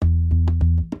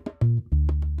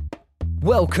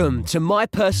Welcome to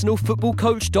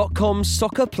MyPersonalFootballCoach.com's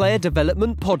Soccer Player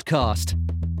Development Podcast.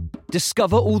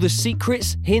 Discover all the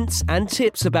secrets, hints and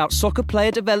tips about soccer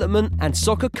player development and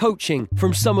soccer coaching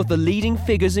from some of the leading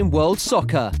figures in world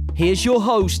soccer. Here's your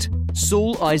host,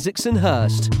 Saul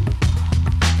Isaacson-Hurst.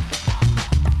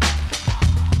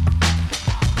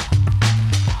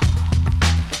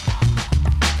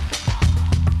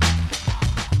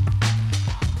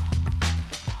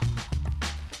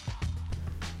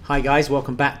 Hi guys,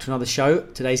 welcome back to another show.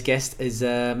 Today's guest is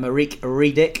Marik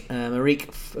Reedijk.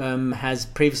 Marik has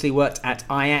previously worked at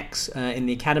Ajax in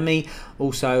the Academy,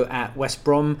 also at West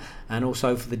Brom, and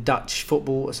also for the Dutch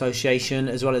Football Association,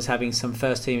 as well as having some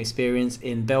first team experience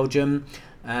in Belgium.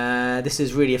 This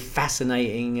is really a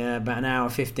fascinating about an hour,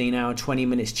 15 hour, 20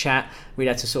 minutes chat. Really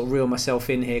had to sort of reel myself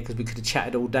in here because we could have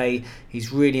chatted all day.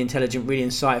 He's really intelligent, really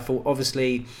insightful.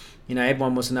 Obviously, you know,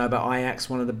 everyone wants to know about Ajax,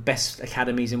 one of the best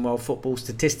academies in world football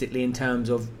statistically in terms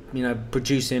of, you know,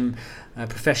 producing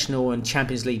professional and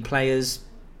Champions League players.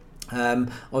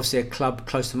 Obviously a club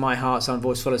close to my heart, so I've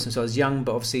always followed since I was young,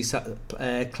 but obviously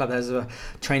a club that has a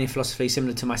training philosophy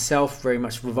similar to myself, very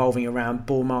much revolving around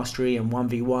ball mastery and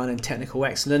 1v1 and technical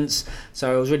excellence.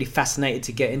 So I was really fascinated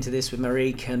to get into this with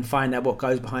Marik and find out what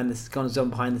goes behind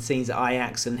the scenes at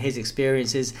Ajax and his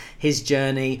experiences, his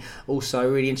journey. Also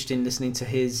really interested in listening to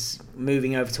his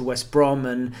moving over to West Brom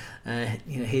and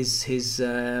his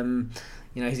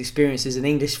experiences in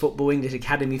English football, English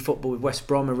academy football with West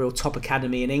Brom, a real top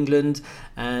academy in England,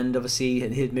 and obviously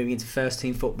he's moving into first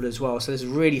team football as well. So this is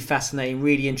really fascinating,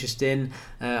 really interesting.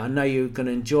 I know you're going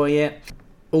to enjoy it.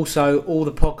 Also, all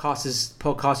the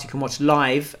podcasts you can watch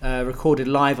live, recorded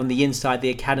live on the Inside the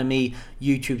Academy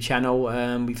YouTube channel.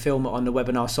 We film it on the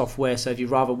webinar software, so if you'd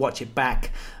rather watch it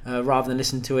back rather than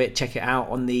listen to it, check it out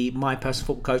on the My Personal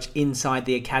Football Coach Inside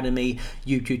the Academy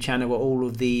YouTube channel, where all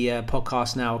of the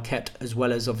podcasts now are kept, as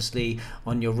well as obviously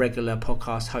on your regular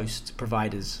podcast host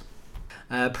providers.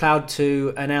 Proud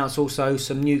to announce also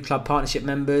some new club partnership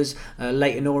members,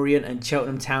 Leyton Orient and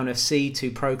Cheltenham Town FC,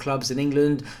 two pro clubs in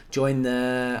England, join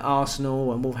the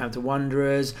Arsenal and Wolverhampton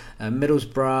Wanderers,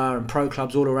 Middlesbrough and pro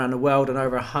clubs all around the world, and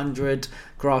over 100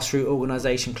 grassroots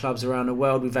organisation clubs around the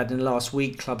world. We've had in the last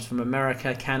week clubs from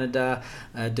America, Canada,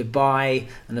 Dubai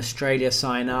and Australia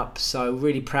sign up. So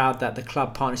really proud that the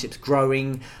club partnership's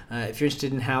growing. If you're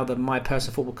interested in how the My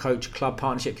Personal Football Coach club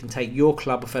partnership can take your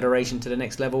club or federation to the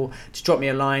next level, just drop me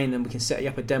a line and we can set you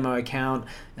up a demo account.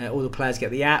 All the players get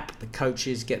the app, the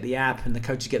coaches get the app, and the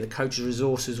coaches get the coaches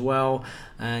resource as well.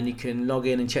 And you can log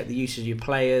in and check the usage of your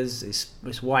players.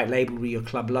 It's white labeled with your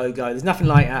club logo. There's nothing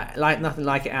like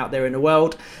it out there in the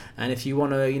world. And if you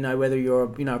want to, you know, whether you're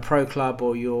a pro club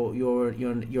or you're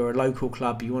a local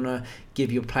club, you want to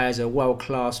give your players a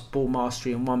world-class ball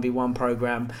mastery and 1v1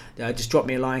 program, just drop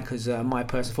me a line, because My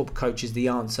Personal Football Coach is the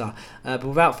answer. But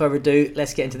without further ado,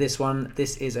 let's get into this one.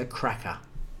 This is a cracker.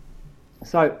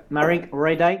 So, Marik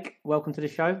Reedijk, welcome to the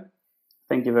show.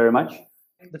 Thank you very much.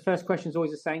 The first question is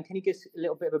always the same. Can you give us a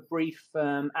little bit of a brief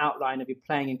outline of your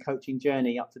playing and coaching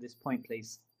journey up to this point,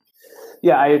 please?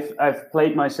 Yeah, I've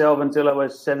played myself until I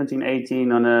was 17,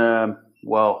 18 on a,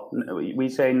 we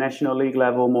say national league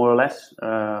level, more or less.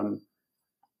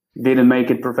 Didn't make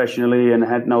it professionally and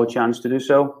had no chance to do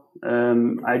so.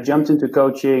 I jumped into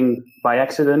coaching by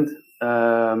accident.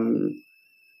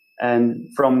 And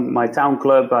from my town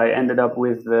club, I ended up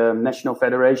with the National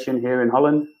Federation here in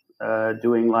Holland,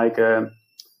 doing like a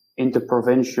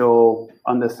interprovincial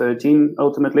under 13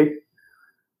 ultimately.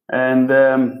 And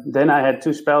then I had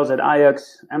two spells at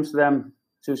Ajax Amsterdam,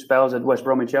 two spells at West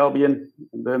Bromwich Albion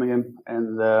in Birmingham,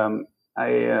 and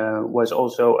I was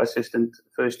also assistant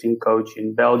first team coach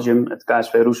in Belgium at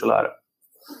KSV Roeselare.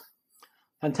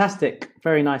 Fantastic,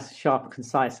 very nice, sharp,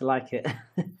 concise. I like it.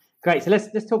 Great. So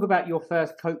let's talk about your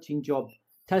first coaching job.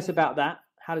 Tell us about that.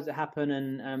 How does it happen,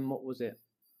 and what was it?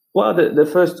 Well, the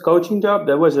first coaching job,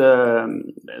 that was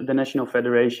the National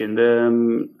Federation.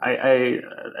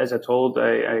 As I told,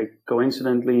 I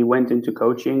coincidentally went into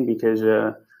coaching because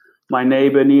my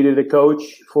neighbor needed a coach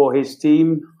for his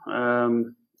team.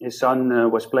 His son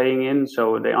was playing in,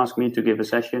 so they asked me to give a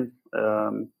session,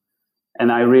 and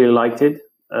I really liked it.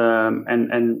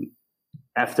 And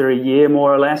after a year,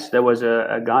 more or less, there was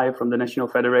a guy from the National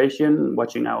Federation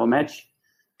watching our match.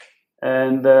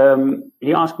 And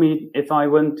he asked me if I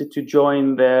wanted to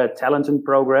join their talented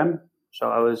program. So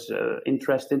I was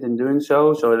interested in doing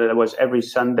so. So that was every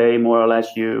Sunday, more or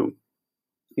less, you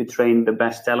train the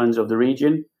best talents of the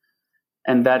region.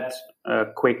 And that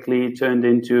quickly turned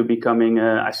into becoming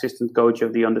assistant coach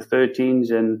of the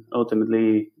under-13s and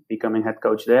ultimately becoming head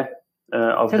coach there.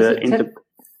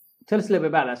 tell us a little bit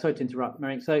about that. Sorry to interrupt,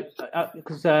 Marik. So,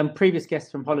 because previous guests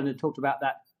from Holland had talked about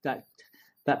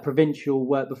that provincial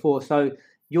work before. So,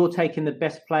 you're taking the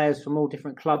best players from all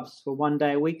different clubs for 1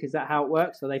 day a week. Is that how it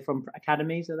works? Are they from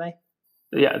academies? Are they?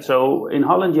 Yeah. So in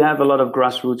Holland, you have a lot of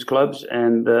grassroots clubs,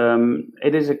 and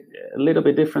it is a little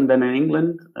bit different than in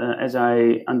England, as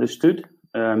I understood.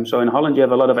 So in Holland, you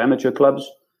have a lot of amateur clubs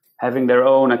having their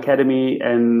own academy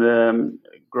and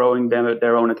growing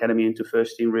their own academy into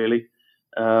first team, really.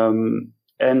 And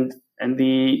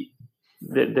the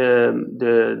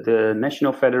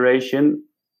national federation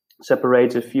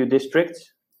separates a few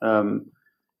districts,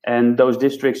 and those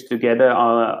districts together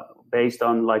are based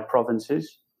on like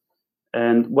provinces.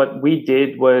 And what we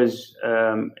did was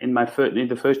in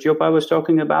the first job I was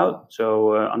talking about.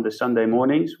 So on the Sunday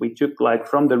mornings, we took like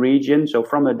from the region, so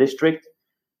from a district,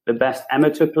 the best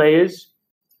amateur players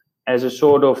as a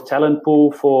sort of talent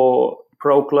pool for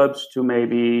pro clubs to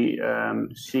maybe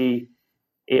see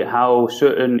how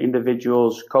certain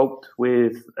individuals coped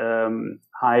with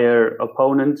higher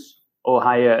opponents or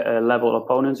higher level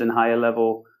opponents and higher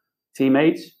level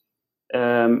teammates.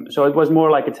 So it was more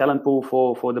like a talent pool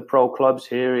for the pro clubs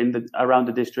here around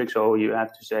the district. So you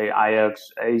have to say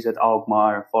Ajax, AZ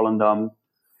Alkmaar, Volendam,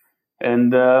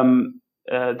 and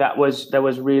that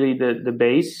was really the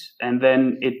base. And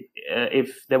then if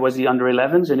there was the under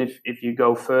 11s, and if you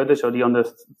go further, so the under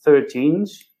 13s,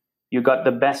 you got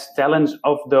the best talents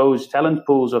of those talent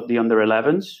pools of the under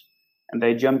 11s, and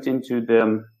they jumped into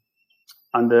the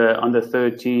under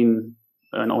 13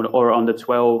 or under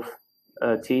 12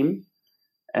 team.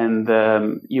 And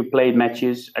you played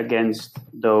matches against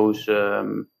those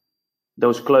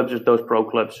clubs, those pro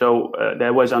clubs. So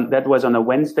that was on a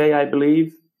Wednesday, I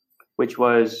believe, which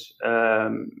was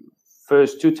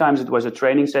first 2 times it was a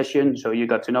training session, so you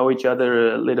got to know each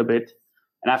other a little bit.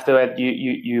 And after that,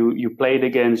 you played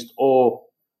against all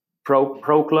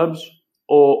pro clubs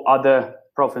or other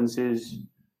provinces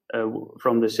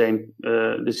from the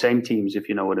same teams, if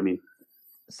you know what I mean.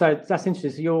 So that's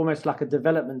interesting. So you're almost like a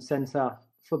development centre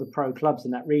for the pro clubs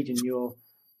in that region. You're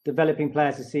developing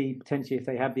players to see potentially if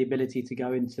they have the ability to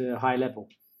go into high level.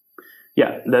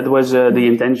 Yeah, that was the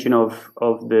intention of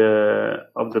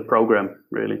the program,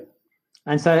 really.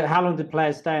 And so, how long did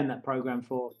players stay in that program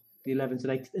for? The 11s,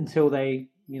 until they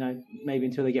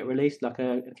get released, like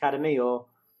an academy, or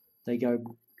they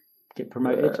get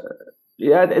promoted?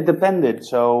 Yeah, it depended.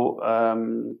 So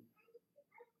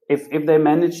if they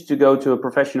managed to go to a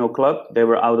professional club, they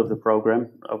were out of the program,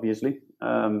 obviously.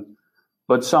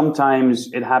 But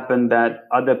sometimes it happened that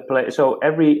other players. So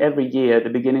every year, at the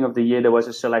beginning of the year, there was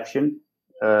a selection.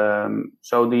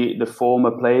 So the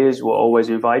former players were always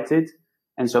invited,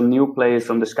 and some new players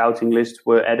from the scouting list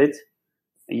were added.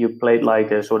 You played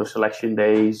like a sort of selection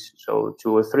days, so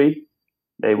 2 or 3.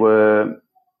 They were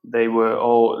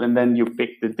all, and then you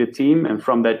picked the team, and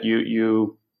from that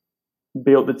you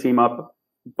build the team up.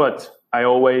 But I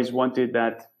always wanted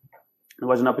that there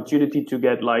was an opportunity to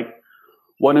get like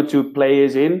 1 or 2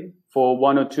 players in for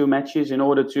 1 or 2 matches in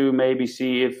order to maybe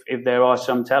see if there are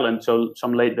some talent, so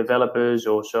some late developers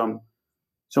or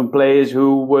some players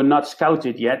who were not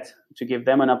scouted yet, to give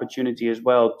them an opportunity as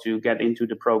well to get into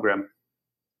the program.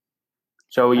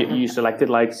 So you selected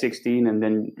like 16, and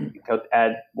then you could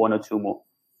add 1 or 2 more.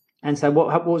 And so,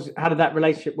 how did that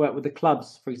relationship work with the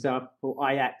clubs? For example,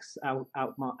 Ajax,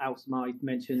 Alkmaar, you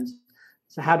mentioned.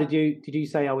 So, how did you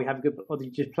say, "Oh, we have a good," or did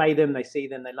you just play them? They see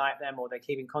them, they like them, or they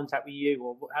keep in contact with you,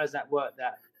 or how does that work?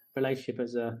 That relationship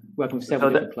as working with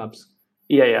several different clubs.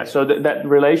 Yeah. So that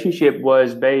relationship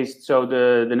was based. So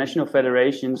the national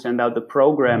federation sent out the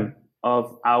program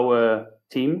of our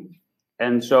team.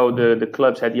 And so the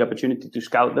clubs had the opportunity to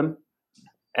scout them.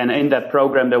 And in that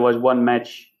program, there was 1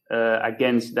 match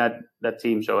against that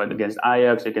team. So against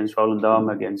Ajax, against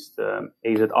Volendam, against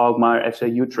AZ Alkmaar, FC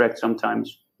Utrecht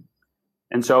sometimes.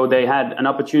 And so they had an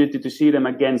opportunity to see them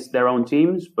against their own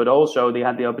teams, but also they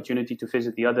had the opportunity to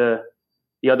visit the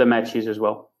other matches as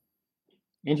well.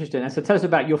 Interesting. And so tell us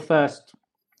about your first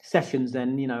sessions then,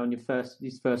 on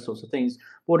these first sorts of things.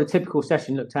 What would a typical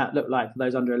session look like for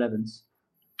those under 11s?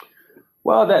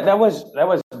 Well, that was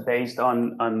based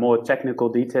on more technical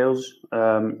details,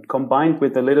 combined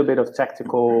with a little bit of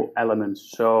tactical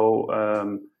elements. So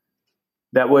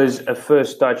that was a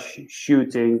first touch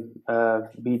shooting,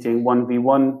 beating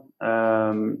 1v1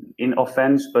 in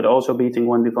offense, but also beating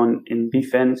 1v1 in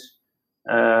defense.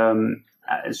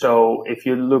 So if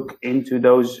you look into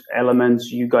those elements,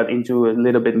 you got into a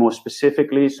little bit more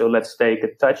specifically. So let's take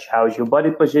a touch. How is your body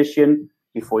position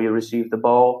before you receive the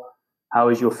ball? How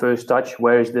is your first touch?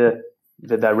 Where is the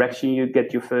direction you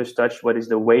get your first touch? What is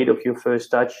the weight of your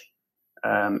first touch?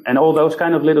 And all those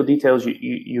kind of little details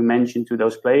you mentioned to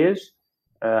those players.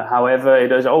 However,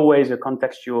 it is always a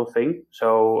contextual thing.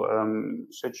 So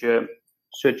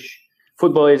such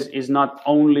football is not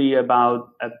only about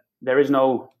there is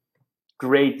no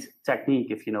great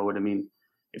technique, if you know what I mean.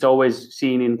 It's always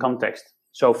seen in context.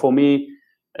 So for me,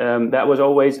 that was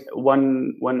always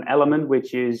one element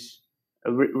which is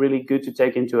really good to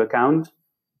take into account.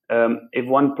 If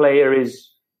one player is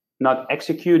not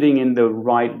executing in the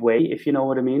right way, if you know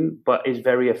what I mean, but is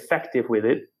very effective with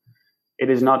it, it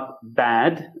is not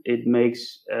bad. It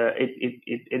makes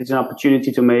it's an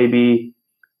opportunity to maybe,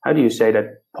 how do you say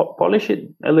that, polish it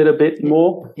a little bit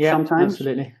more. Yeah, sometimes.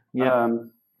 Absolutely. Yeah.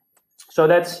 So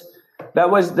that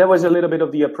was a little bit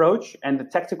of the approach, and the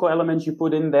tactical elements you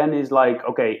put in then is like,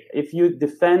 okay, if you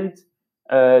defend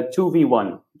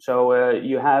 2v1, so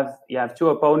you have two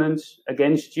opponents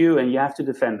against you and you have to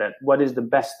defend that. What is the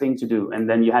best thing to do? And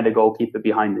then you had a goalkeeper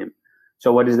behind him.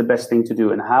 So what is the best thing to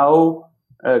do, and how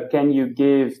can you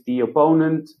give the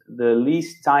opponent the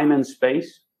least time and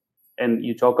space? And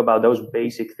you talk about those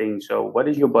basic things. So what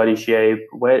is your body shape?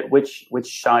 Which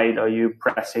side are you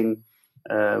pressing?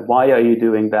 Why are you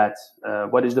doing that?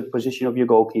 What is the position of your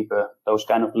goalkeeper? Those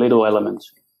kind of little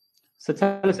elements. So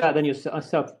tell us about then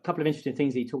yourself. A couple of interesting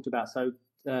things that you talked about. So,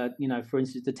 for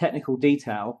instance, the technical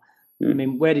detail. I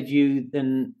mean, did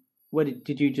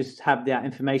you just have that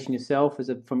information yourself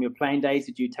from your playing days?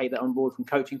 Did you take that on board from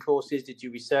coaching courses? Did you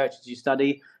research? Did you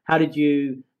study? How did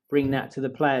you bring that to the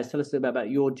players? Tell us a bit about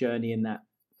your journey in that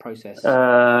process.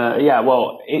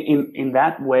 Well, in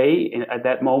that way, at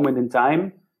that moment in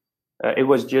time, it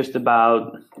was just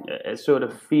about a sort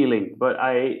of feeling, but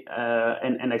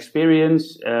an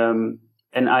experience,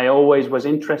 and I always was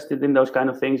interested in those kind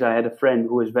of things. I had a friend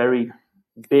who was very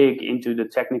big into the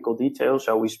technical details,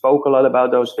 so we spoke a lot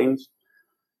about those things.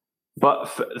 But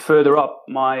further up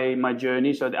my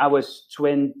journey, so I was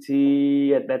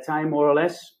 20 at that time, more or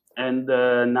less, and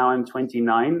now I'm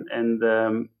 29.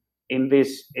 And in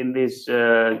this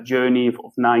journey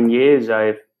of 9 years,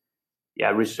 I've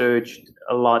researched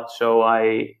a lot. So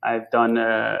I've done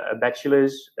a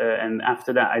bachelor's, and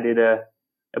after that I did a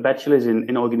bachelor's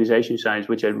in organization science,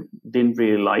 which I didn't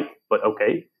really like, but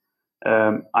okay.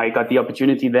 I got the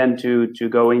opportunity then to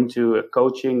go into a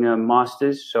coaching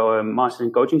master's, so a master's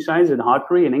in coaching science in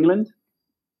Hartpury in England.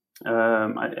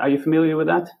 Are you familiar with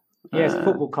that? Yes,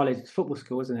 football college, it's football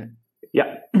school, isn't it?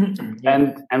 Yeah.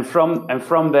 And from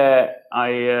there,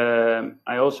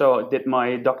 I also did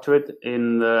my doctorate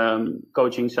in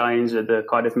coaching science at the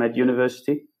Cardiff Met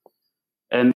University,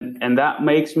 and that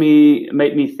made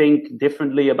me think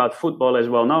differently about football as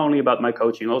well. Not only about my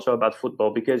coaching, also about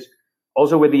football, because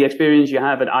also with the experience you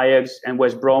have at Ajax and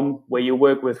West Brom, where you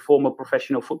work with former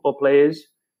professional football players,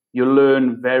 you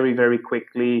learn very, very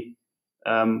quickly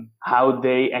how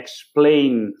they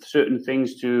explain certain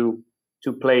things to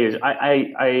players.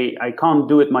 I can't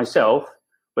do it myself,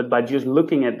 but by just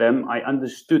looking at them, I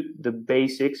understood the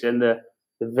basics and the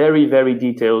very, very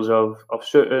details of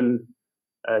certain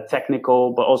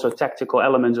technical, but also tactical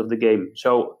elements of the game.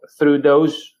 So through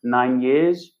those 9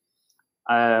 years,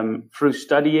 through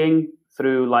studying,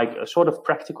 through like a sort of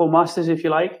practical masters, if you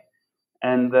like,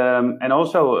 and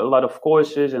also a lot of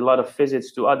courses and a lot of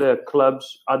visits to other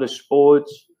clubs, other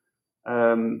sports,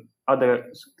 other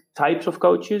types of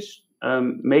coaches,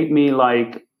 made me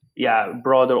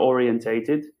broader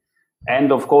orientated.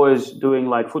 And of course, doing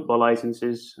like football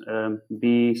licenses,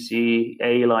 B, C,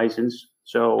 A license.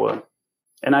 So,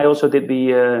 and I also did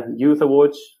the youth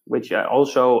awards, which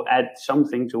also add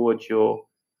something towards your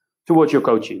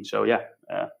coaching. So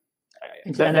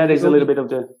that is a little bit of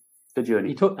the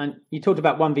journey. You talked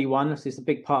about 1v1. It's a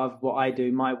big part of what I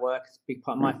do, my work. It's a big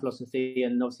part of my philosophy,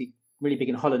 and obviously really big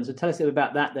in Holland. So tell us a bit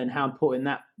about that then, how important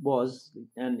that was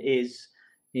and is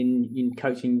in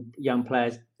coaching young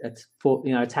players for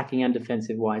attacking and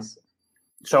defensive wise.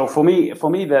 So for me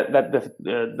that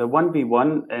the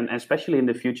 1v1, and especially in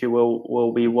the future,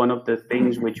 will be one of the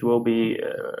things which will be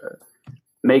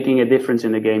making a difference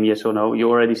in the game. Yes or no? You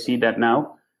already see that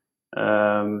now,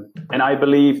 and I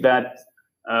believe that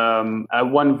a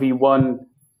 1v1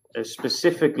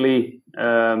 specifically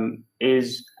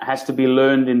has to be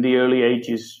learned in the early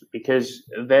ages, because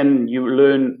then you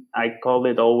learn, I call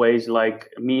it always like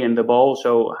me and the ball.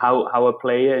 So how a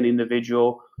player, an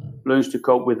individual, learns to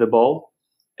cope with the ball,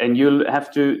 and you have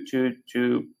to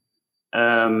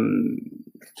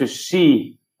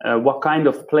see what kind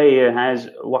of player has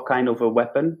what kind of a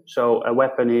weapon. So a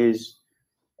weapon is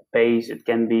pace. It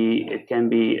can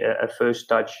be a first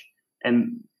touch,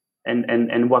 and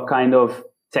what kind of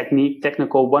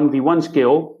technical 1v1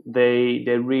 skill they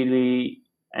really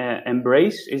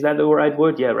embrace. Is that the right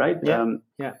word? Yeah, right.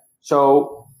 Yeah.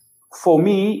 So for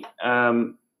me,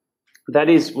 that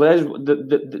is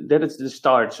the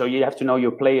start. So you have to know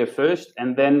your player first,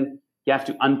 and then you have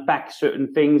to unpack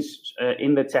certain things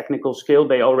in the technical skill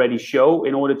they already show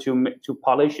in order to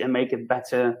polish and make it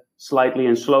better slightly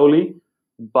and slowly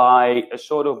by a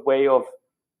sort of way of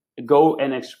go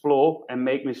and explore and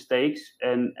make mistakes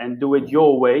and do it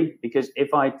your way. Because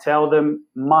if I tell them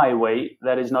my way,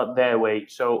 that is not their way.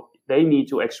 So they need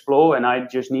to explore, and I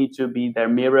just need to be their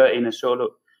mirror in a sort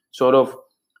of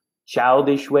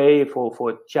childish way,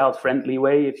 for child-friendly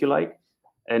way, if you like.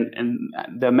 And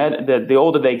the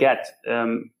older they get,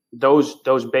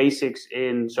 those basics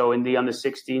in the under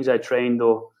 16s I trained,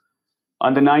 or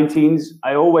under 19s,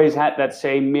 I always had that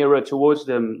same mirror towards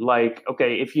them. Like,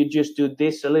 okay, if you just do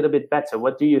this a little bit better,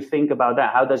 what do you think about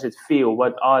that? How does it feel?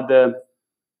 What are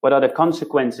the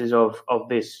consequences of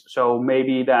this? So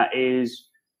maybe that is,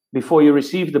 before you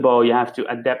receive the ball, you have to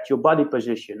adapt your body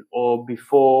position, or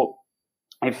before,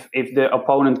 if the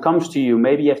opponent comes to you,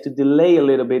 maybe you have to delay a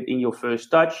little bit in your first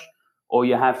touch, or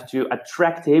you have to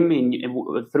attract him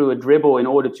through a dribble in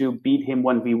order to beat him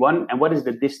 1v1. And what is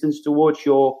the distance towards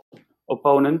your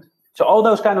opponent? So all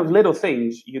those kind of little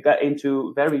things, you get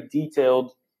into very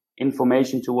detailed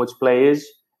information towards players,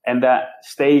 and that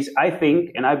stays, I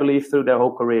think, and I believe, through their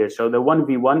whole career. So the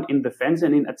 1v1 in defense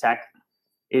and in attack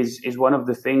is one of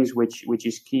the things which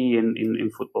is key in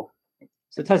football.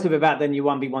 So tell us a bit about then your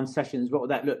 1v1 sessions. What would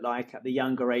that look like at the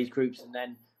younger age groups and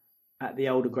then at the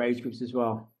older age groups as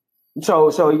well?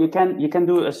 So you can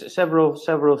do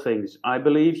several things. I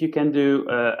believe you can do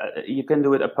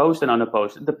it opposed and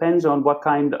unopposed. It depends on what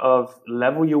kind of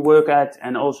level you work at,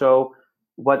 and also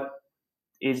what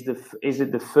is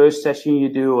it the first session you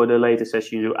do or the later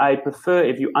session you do. I prefer,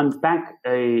 if you unpack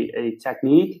a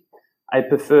technique, I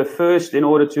prefer first, in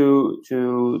order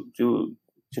to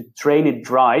train it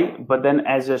dry, but then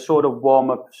as a sort of warm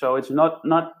up. So it's not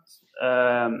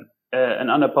an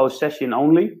unopposed session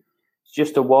only. It's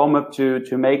just a warm up to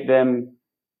make them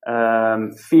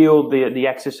feel the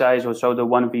exercise, or so the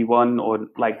 1v1, or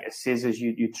like a scissors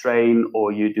you train,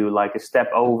 or you do like a step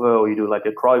over, or you do like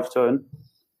a Cruyff turn.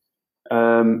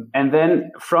 And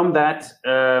then from that,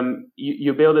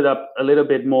 you build it up a little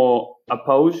bit more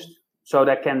opposed. So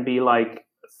that can be like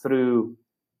through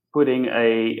putting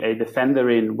a defender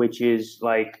in, which is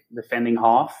like defending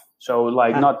half. So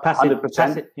like not passive,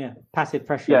 100%. Passive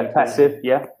pressure. Yeah, passive.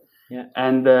 Yeah.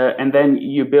 And then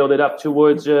you build it up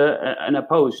towards an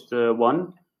opposed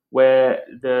one, where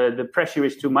the pressure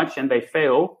is too much and they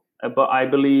fail. But I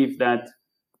believe that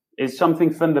is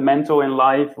something fundamental in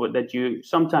life, that you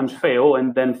sometimes fail,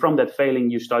 and then from that failing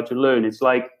you start to learn. It's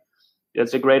like,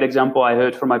 that's a great example I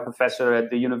heard from my professor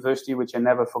at the university, which I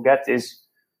never forget, is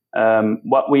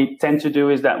what we tend to do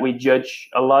is that we judge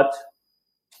a lot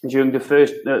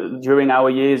during our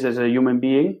years as a human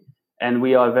being, and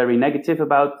we are very negative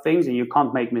about things, and you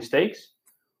can't make mistakes.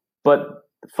 But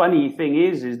the funny thing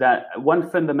is that one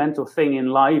fundamental thing in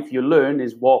life you learn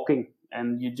is walking,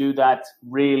 and you do that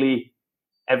really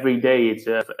every day. It's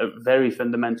a very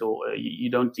fundamental. You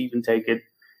don't even take it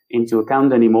into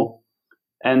account anymore.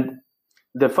 And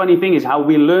the funny thing is how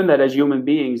we learn that as human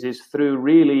beings is through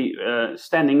really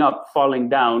standing up, falling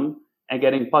down, and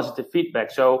getting positive feedback.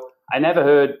 So I never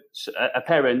heard a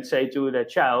parent say to their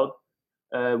child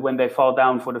when they fall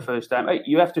down for the first time, "Hey,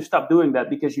 you have to stop doing that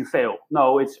because you fail."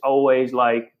 No, it's always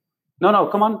like, no,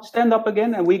 come on, stand up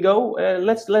again, and we go.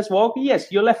 Let's walk.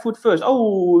 Yes, your left foot first.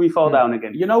 Oh, we fall down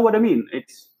again. You know what I mean?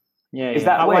 It's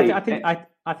that way.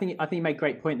 I think you make a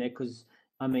great point there, because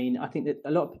I mean, I think that a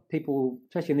lot of people,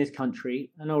 especially in this country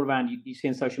and all around, you see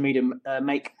on social media,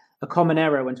 make a common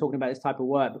error when talking about this type of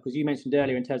work, because you mentioned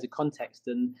earlier in terms of context,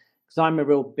 and because I'm a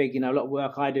real big, a lot of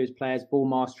work I do as players, ball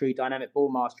mastery, dynamic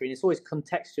ball mastery, and it's always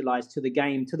contextualized to the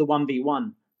game, to the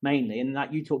 1v1 mainly. And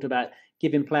like you talked about,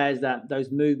 giving players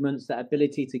those movements, that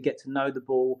ability to get to know the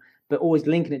ball, but always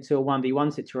linking it to a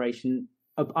 1v1 situation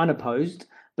unopposed,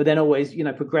 but then always,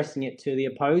 progressing it to the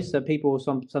opposed. So people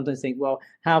sometimes think, well,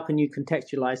 how can you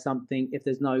contextualize something if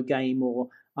there's no game or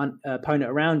opponent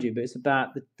around you? But it's about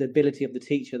the ability of the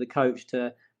teacher, the coach,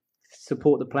 to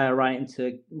support the player right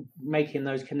into making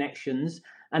those connections,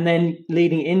 and then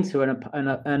leading into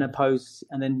an opposed,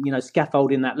 and then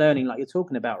scaffolding that learning like you're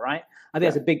talking about, right? I think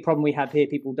that's a big problem we have here.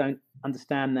 People don't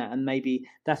understand that, and maybe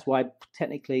that's why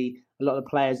technically a lot of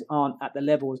players aren't at the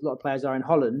levels a lot of players are in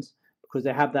Holland, because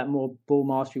they have that more ball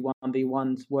mastery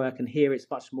 1v1's work, and here it's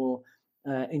much more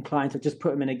inclined to just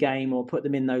put them in a game or put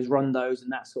them in those rondos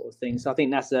and that sort of thing. So I think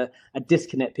that's a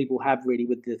disconnect people have really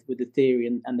with the theory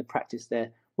and the practice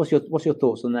there. What's your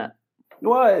thoughts on that?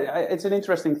 Well, it's an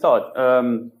interesting thought.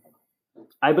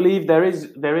 I believe there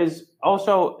is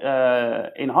also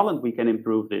in Holland we can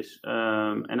improve this,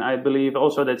 and I believe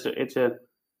also that it's a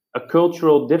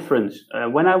cultural difference.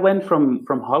 When I went from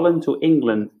Holland to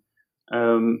England,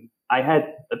 I had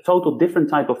a total different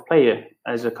type of player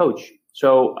as a coach.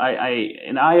 So I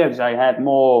in Ajax I had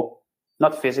more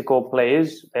not physical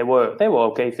players. They were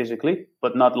okay physically,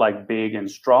 but not like big and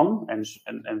strong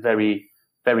and very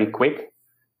very quick.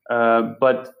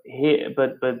 But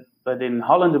in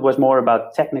Holland it was more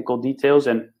about technical details,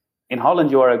 and in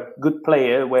Holland you are a good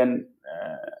player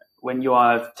when you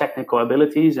have technical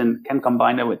abilities and can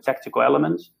combine them with tactical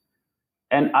elements.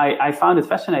 And I found it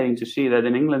fascinating to see that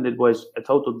in England it was a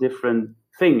total different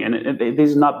thing, and it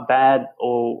is not bad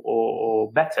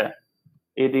or better.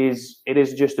 It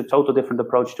is just a total different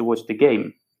approach towards the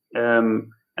game.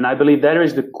 And I believe that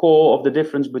is the core of the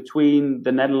difference between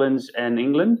the Netherlands and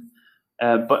England.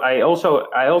 But I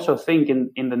also think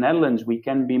in the Netherlands we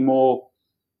can be more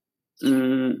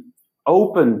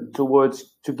open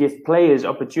to give players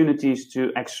opportunities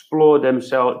to explore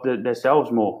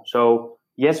themselves more. So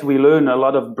yes, we learn a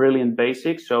lot of brilliant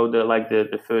basics. So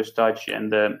the first touch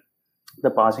and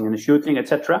the passing and the shooting,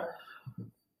 etc.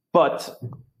 But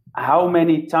how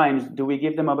many times do we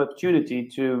give them an opportunity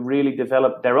to really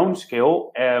develop their own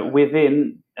skill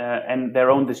within and their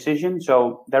own decision,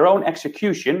 so their own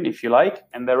execution, if you like,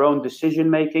 and their own decision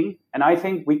making? And I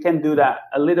think we can do that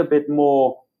a little bit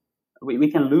more. We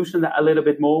can loosen that a little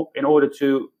bit more in order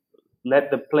to let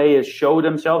the players show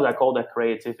themselves. I call that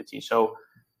creativity. So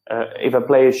if a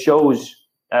player shows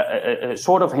a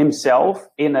sort of himself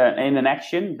in an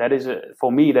action, that is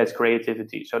for me that's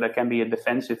creativity. So that can be a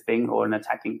defensive thing or an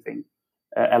attacking thing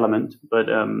element. But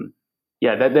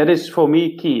that is for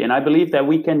me key, and I believe that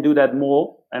we can do that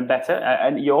more and better.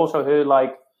 And you also heard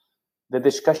like the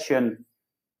discussion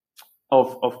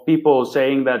of people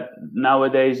saying that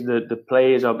nowadays the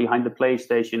players are behind the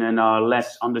PlayStation and are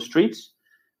less on the streets,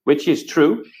 which is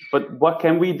true. But what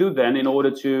can we do then in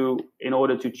order to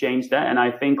change that? And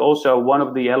I think also one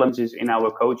of the elements is in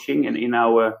our coaching and in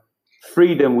our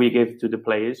freedom we give to the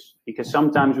players, because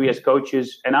sometimes we as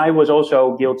coaches, and I was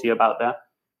also guilty about that,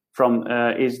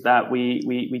 is that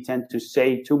we tend to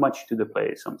say too much to the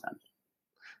players sometimes.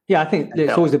 Yeah, I think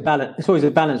it's always a balance. It's always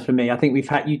a balance for me. I think we've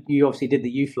had you obviously did the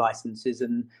youth licenses,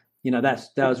 and that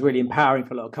was really empowering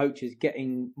for a lot of coaches,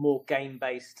 getting more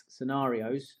game-based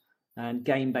scenarios and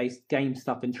game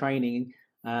stuff in training.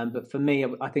 But for me,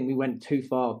 I think we went too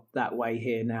far that way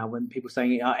here now, when people are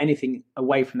saying anything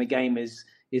away from the game is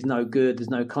no good, there's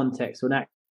no context. And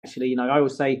actually, I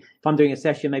always say if I'm doing a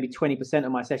session, maybe 20%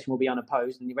 of my session will be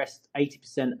unopposed and the rest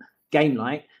 80%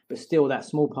 game-like, but still that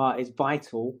small part is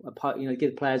vital.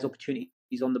 Give players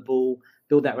opportunities on the ball,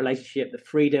 build that relationship, the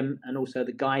freedom, and also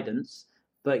the guidance.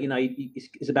 But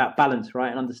it's about balance, right,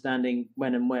 and understanding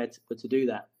when and where to do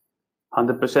that.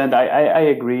 100%. I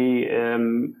agree,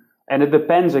 and it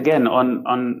depends again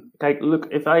on like, look,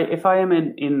 if I am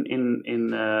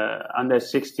in under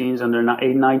 16s, under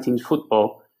 19s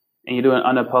football, and you do an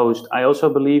unopposed, I also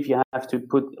believe you have to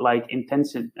put like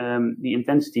the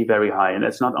intensity very high, and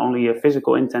that's not only a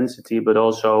physical intensity but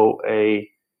also a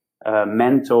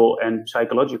mental and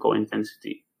psychological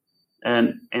intensity.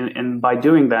 And by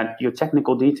doing that, your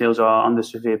technical details are under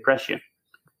severe pressure,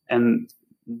 and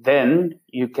then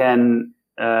you can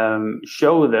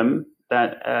show them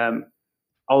that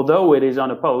although it is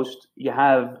unopposed, you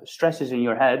have stresses in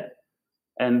your head,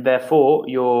 and therefore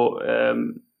your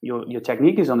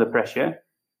technique is under pressure,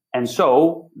 and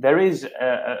so there is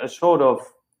a sort of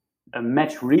a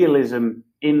match realism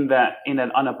in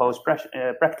an unopposed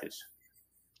practice.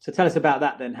 So tell us about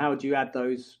that then. How would you add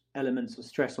those elements of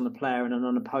stress on the player in an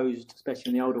unopposed,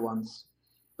 especially in the older ones?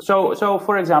 So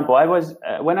for example,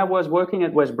 when I was working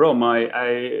at West Brom,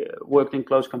 I worked in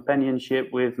close companionship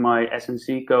with my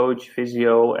S&C coach,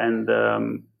 physio, and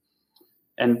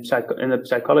a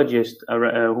psychologist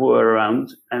who were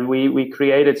around, and we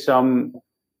created some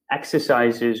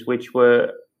exercises which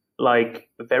were like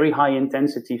very high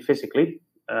intensity physically,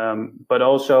 but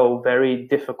also very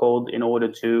difficult in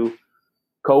order to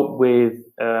cope with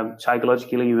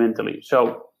psychologically and mentally.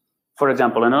 So, for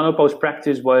example, an unopposed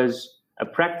practice was a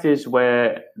practice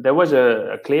where there was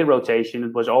a clear rotation.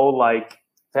 It was all like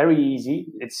very easy.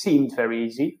 It seemed very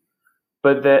easy,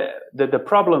 but the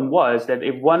problem was that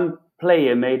if one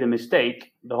player made a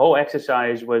mistake, the whole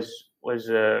exercise was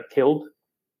killed.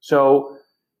 So,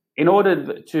 in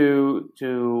order to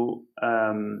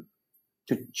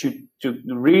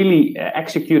really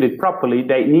execute it properly,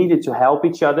 they needed to help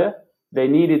each other. They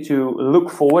needed to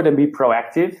look forward and be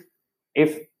proactive.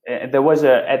 If there was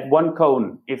at one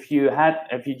cone, if you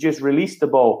just released the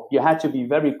ball, you had to be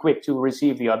very quick to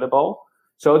receive the other ball.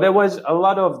 So there was a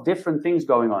lot of different things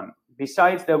going on.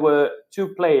 Besides, there were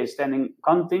two players standing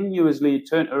continuously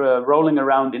rolling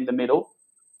around in the middle,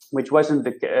 which wasn't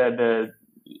the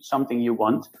something you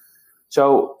want.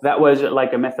 So that was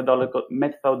like a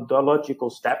methodological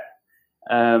step,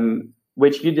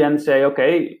 which you then say,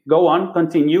 okay, go on,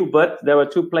 continue. But there are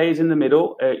two players in the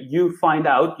middle. You find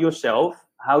out yourself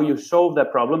how you solve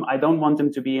that problem. I don't want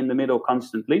them to be in the middle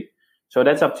constantly. So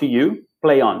that's up to you.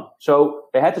 Play on. So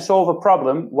they had to solve a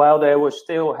problem while they were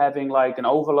still having like an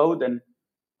overload,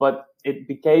 but it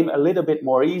became a little bit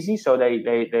more easy. So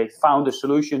they found a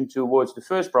solution towards the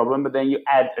first problem, but then you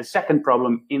add a second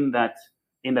problem in that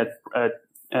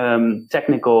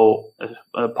technical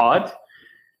part.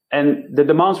 And the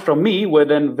demands from me were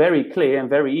then very clear and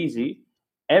very easy.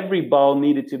 Every ball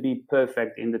needed to be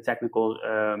perfect in the technical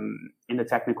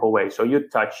way. So your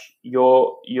touch,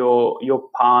 your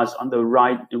pass on the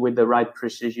right with the right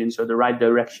precision, so the right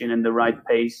direction and the right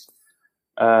pace.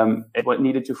 It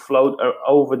needed to float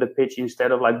over the pitch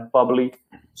instead of like bubbly.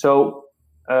 So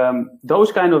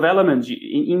those kind of elements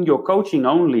in your coaching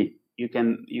only you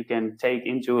can take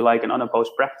into like an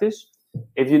unopposed practice.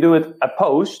 If you do it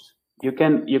opposed, you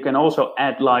can also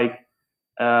add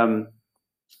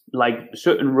like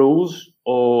certain rules,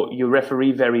 or you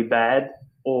referee very bad,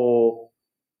 or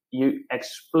you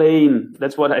explain.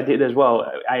 That's what I did as well.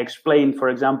 I explained, for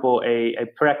example, a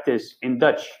practice in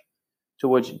Dutch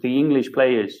towards the English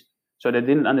players, so they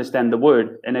didn't understand the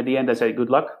word. And at the end, I said, "Good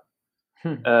luck."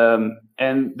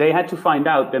 And they had to find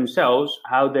out themselves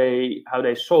how they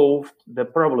solved the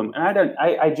problem. And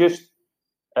I just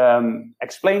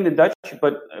explained in Dutch,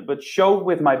 but showed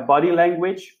with my body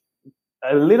language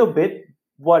a little bit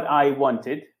what I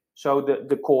wanted, so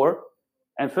the core,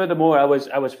 and furthermore, I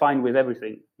was fine with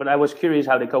everything, but I was curious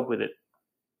how they cope with it.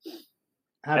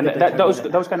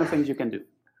 Those kind of things you can do.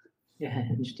 Yeah,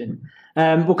 interesting.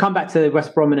 We'll come back to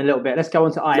West Brom in a little bit. Let's go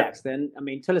on to Ajax then. I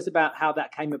mean, tell us about how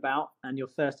that came about and your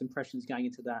first impressions going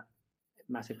into that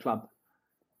massive club.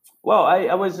 Well,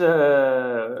 I was at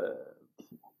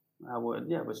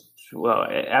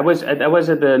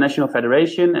the National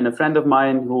Federation, and a friend of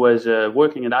mine who was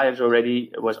working at Ajax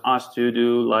already was asked to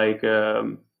do like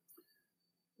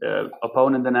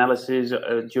opponent analysis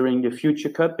during the Future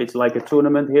Cup. It's like a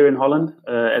tournament here in Holland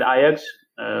at Ajax,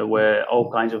 where all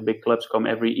kinds of big clubs come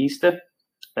every Easter.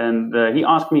 And he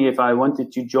asked me if I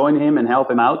wanted to join him and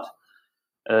help him out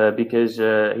because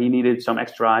he needed some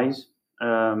extra eyes.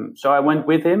 So I went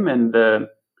with him, and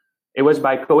it was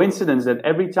by coincidence that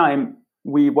every time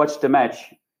we watched the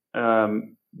match,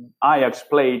 Ajax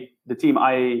played the team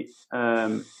I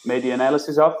made the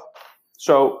analysis of.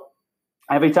 So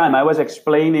every time I was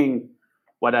explaining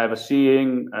what I was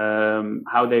seeing,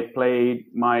 how they played,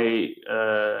 my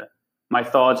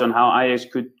thoughts on how Ajax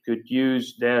could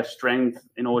use their strength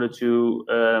in order to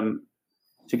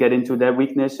get into their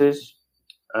weaknesses.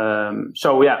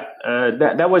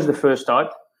 That was the first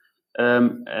start.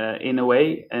 In a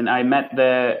way, and I met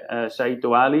there Said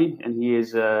Touali, and he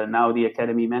is now the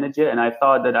academy manager, and I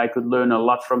thought that I could learn a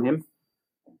lot from him.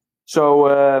 So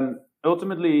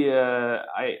ultimately,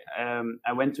 I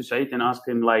went to Said and asked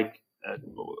him, like,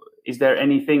 is there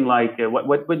anything like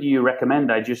what do you recommend?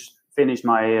 I just finished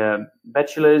my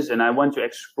bachelor's, and I want to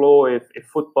explore if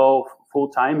football full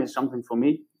time is something for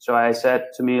me. So I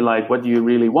said to me, like, what do you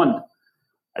really want?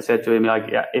 I said to him, like,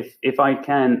 yeah, if I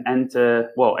can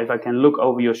if I can look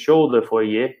over your shoulder for a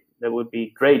year, that would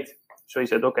be great. So he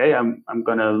said, okay, I'm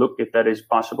gonna look if that is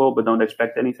possible, but don't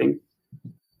expect anything.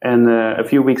 And a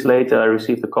few weeks later, I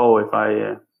received a call if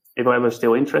I was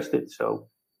still interested. So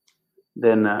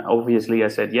then obviously I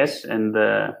said yes, and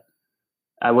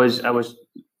I was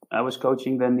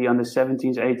coaching then the under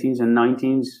 17s, 18s, and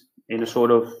 19s in a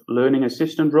sort of learning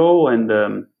assistant role, and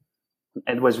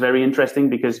it was very interesting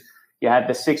because you had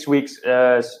the 6 weeks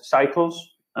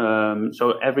cycles.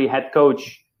 So every head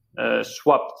coach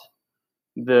swapped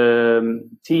the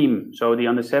team. So the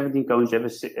under 17 coach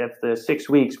after 6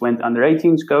 weeks went under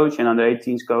 18s coach, and under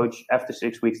 18s coach after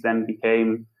 6 weeks then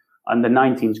became under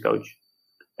 19s coach.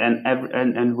 And I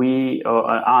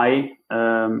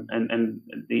and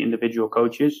the individual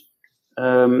coaches,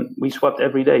 we swapped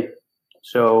every day.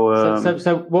 So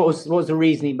what was the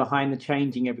reasoning behind the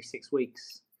changing every 6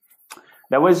 weeks?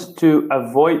 That was to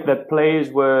avoid that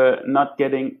players were not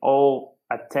getting all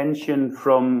attention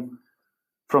from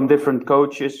different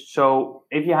coaches. So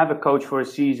if you have a coach for a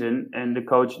season and the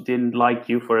coach didn't like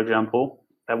you, for example,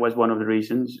 that was one of the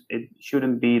reasons. It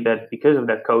shouldn't be that because of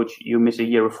that coach you miss a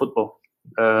year of football,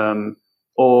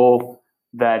 or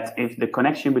that if the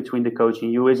connection between the coach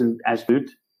and you isn't as good,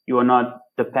 you are not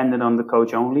dependent on the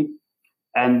coach only.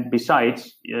 And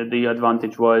besides, the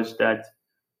advantage was that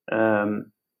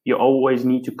you always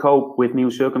need to cope with new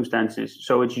circumstances.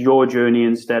 So it's your journey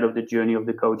instead of the journey of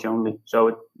the coach only. So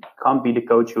it can't be the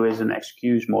coach who is an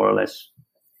excuse, more or less.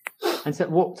 And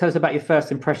so, tell us about your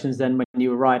first impressions then when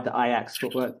you arrived at Ajax.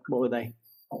 What were they?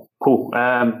 Cool.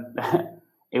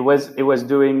 It was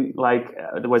doing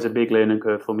there was a big learning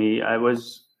curve for me. I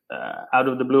was out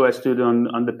of the blue. I stood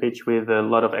on the pitch with a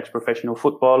lot of ex-professional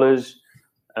footballers.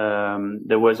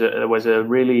 There was a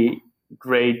really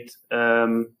great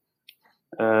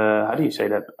how do you say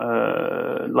that?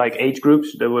 Age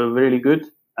groups that were really good.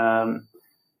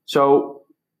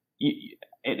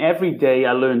 In every day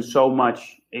I learned so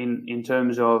much in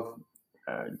terms of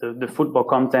the football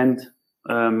content,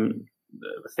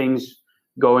 things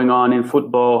going on in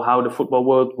football, how the football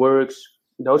world works,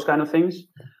 those kind of things,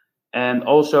 and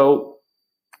also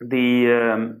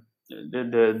the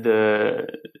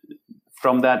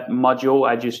from that module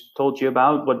I just told you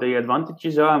about, what the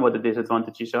advantages are and what the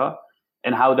disadvantages are,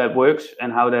 and how that works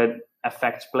and how that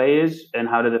affects players and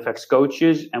how that affects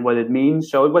coaches and what it means.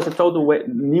 So it was a total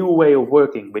new way of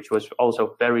working, which was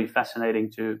also very fascinating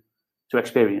to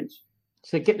experience.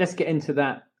 So let's get into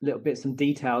that little bit, some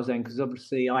details then, because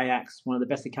obviously Ajax, one of the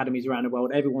best academies around the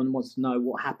world. Everyone wants to know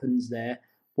what happens there,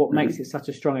 what makes it such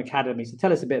a strong academy. So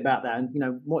tell us a bit about that, and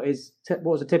what does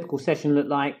a typical session look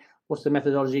like? What's the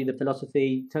methodology, the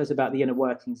philosophy? Tell us about the inner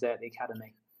workings there at the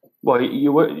academy. Well,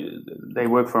 they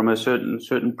work from a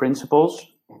certain principles,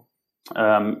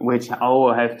 which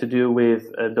all have to do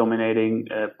with dominating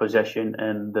possession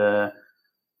and,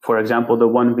 for example, the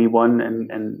 1v1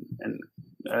 and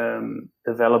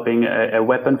developing a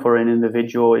weapon for an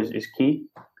individual is key.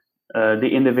 The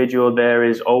individual there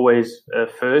is always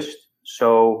first.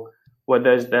 So what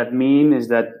does that mean is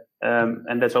that,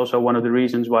 and that's also one of the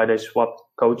reasons why they swapped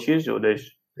coaches, or they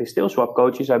still swap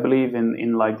coaches, I believe,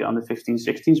 in like the under 15,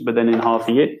 16s, but then in half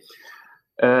a year,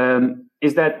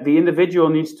 is that the individual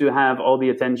needs to have all the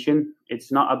attention.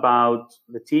 It's not about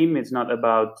the team, it's not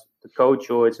about the coach,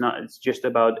 it's just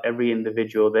about every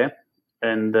individual there.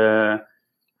 And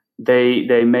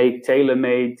they make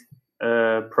tailor-made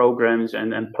programs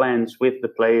and plans with the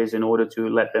players in order to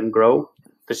let them grow.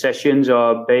 The sessions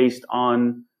are based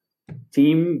on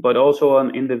team, but also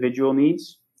on individual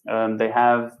needs. They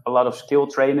have a lot of skill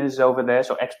trainers over there,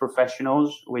 so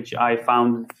ex-professionals, which I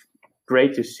found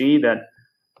great to see that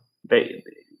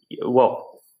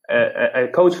a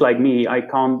coach like me, I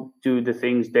can't do the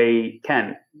things they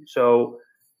can. So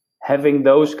having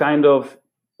those kind of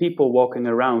people walking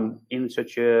around in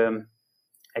such a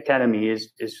academy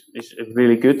is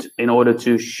really good in order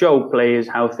to show players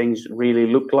how things really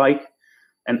look like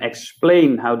and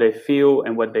explain how they feel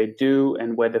and what they do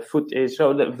and where the foot is.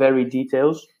 So the very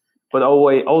details, but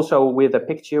always also with a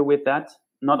picture with that,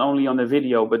 not only on the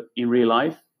video, but in real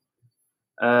life.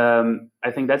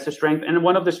 I think that's a strength. And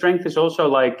one of the strengths is also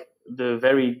like the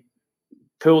very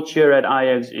culture at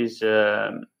Ajax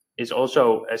is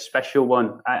also a special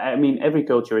one. I mean, every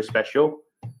culture is special,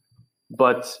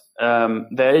 but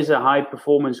there is a high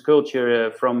performance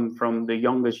culture from the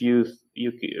youngest youth,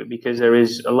 because there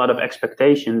is a lot of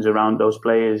expectations around those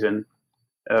players, and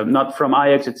not from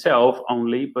Ajax itself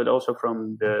only, but also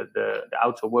from the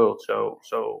outer world.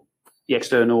 So the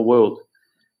external world,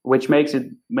 which makes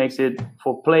it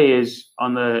for players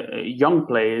on the young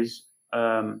players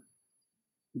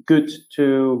good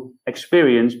to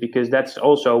experience, because that's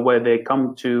also where they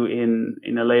come to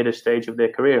in a later stage of their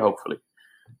career, hopefully.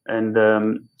 And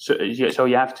so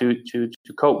you have to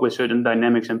cope with certain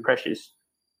dynamics and pressures.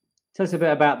 Tell us a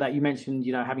bit about that. You mentioned,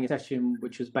 having a session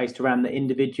which was based around the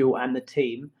individual and the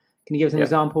team. Can you give us an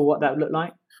example of what that would look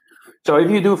like? So if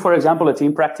you do, for example, a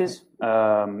team practice,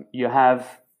 you have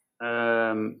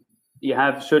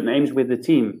certain aims with the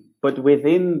team, but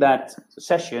within that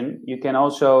session, you can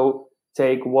also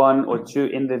take one or two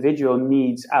individual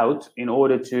needs out in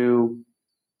order to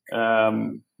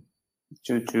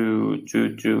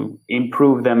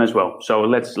improve them as well. So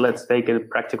let's take a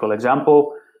practical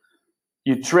example.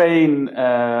 You train,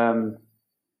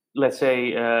 let's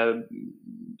say,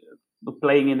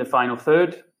 playing in the final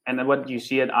third. And then what you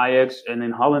see at Ajax and in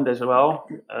Holland as well,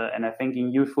 and I think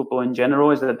in youth football in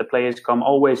general, is that the players come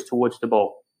always towards the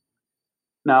ball.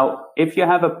 Now, if you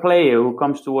have a player who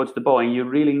comes towards the ball and you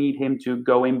really need him to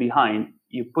go in behind,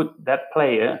 you put that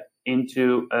player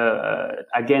into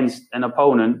against an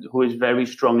opponent who is very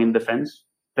strong in defense,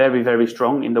 very, very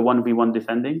strong in the 1v1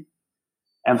 defending.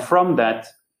 And from that,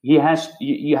 you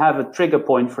have a trigger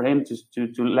point for him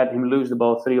to let him lose the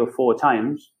ball 3 or 4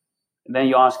 times. And then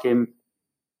you ask him,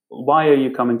 why are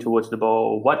you coming towards the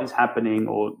ball? Or what is happening?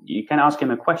 Or you can ask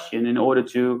him a question in order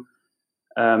to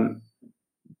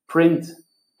print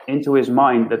into his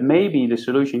mind that maybe the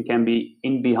solution can be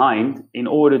in behind, in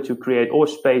order to create more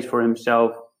space for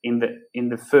himself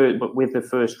with the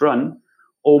first run.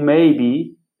 Or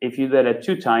maybe if you did it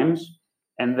 2 times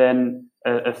and then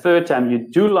a third time you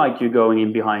do like you're going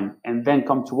in behind and then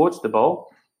come towards the ball,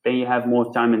 then you have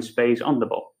more time and space on the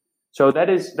ball. So that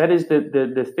is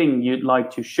the thing you'd like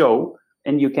to show,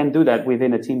 and you can do that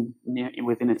within a team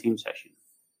session.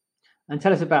 And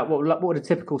tell us about what would a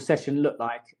typical session look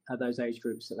like at those age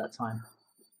groups at that time?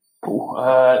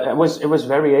 It was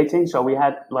variating. So we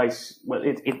had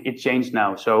it changed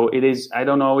now. So it is. I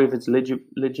don't know if it's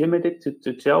legitimate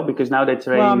to tell, because now they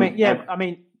train. Well,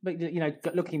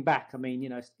 but looking back,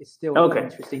 it's still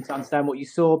interesting to understand what you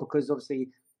saw, because obviously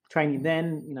training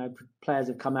then, players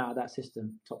have come out of that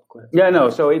system. Top quality. Yeah, no.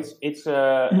 So it's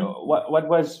what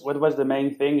was the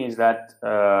main thing is that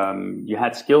you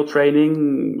had skill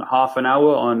training, half an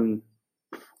hour on.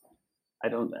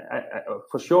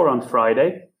 For sure on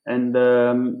Friday, and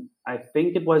I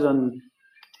think it was on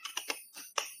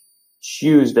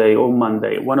Tuesday or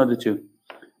Monday, one of the two.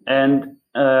 And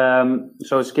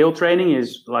so skill training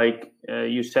is like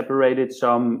you separated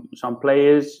some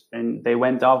players, and they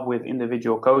went off with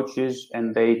individual coaches,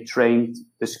 and they trained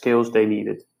the skills they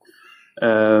needed.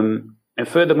 And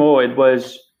furthermore, there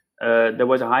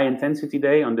was a high intensity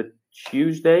day on the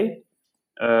Tuesday,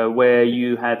 where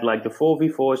you had like the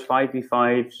 4v4s,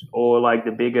 5v5s, or like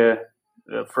the bigger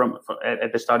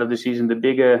at the start of the season, the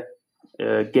bigger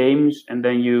games, and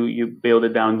then you build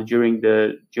it down during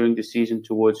the season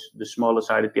towards the smaller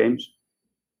sided games.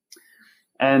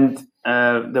 And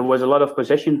there was a lot of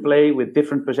possession play with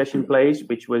different possession plays,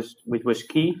 which was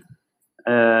key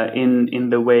in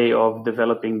the way of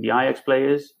developing the Ajax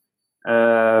players.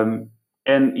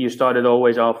 And you started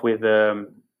always off with a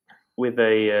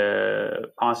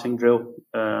passing drill,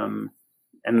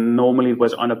 and normally it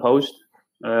was unopposed,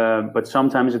 but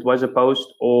sometimes it was opposed,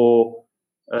 or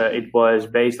it was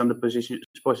based on the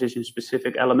position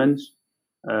specific elements.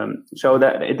 So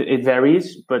that it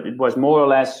varies, but it was more or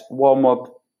less warm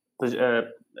up.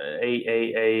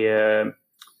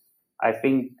 I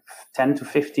think 10 to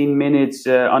 15 minutes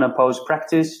unopposed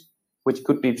practice, which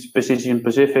could be position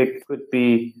specific, could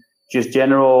be just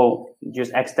general,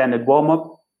 just extended warm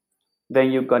up.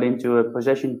 Then you got into a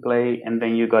possession play, and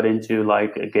then you got into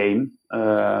like a game,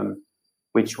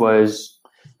 which was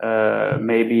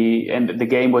maybe, and the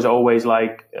game was always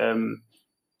like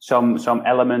some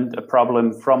element, a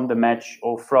problem from the match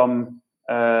or from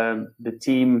the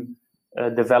team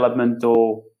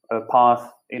developmental path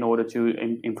in order to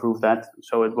improve that.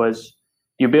 So it was,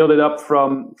 you build it up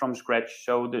from scratch.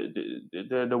 So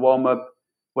the warm up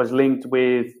was linked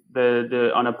with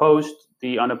the unopposed.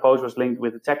 The unopposed was linked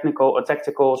with the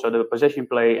tactical, so the possession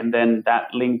play, and then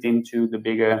that linked into the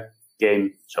bigger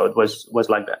game. So it was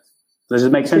like that. Does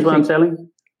it make sense what I'm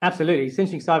telling? Absolutely. It's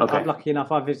interesting because I'm lucky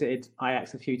enough, I've visited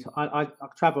Ajax a few times. I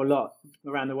travel a lot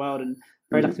around the world, and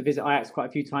very lucky to visit Ajax quite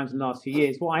a few times in the last few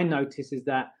years. What I notice is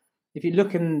that if you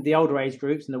look in the older age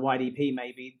groups and the YDP,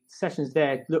 maybe sessions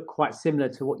there look quite similar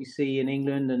to what you see in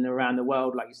England and around the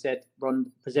world. Like you said,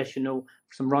 possessional,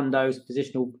 some rondos,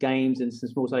 positional games, and some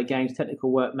small sided games,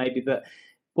 technical work maybe. But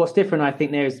what's different, I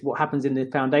think, there is what happens in the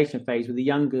foundation phase with the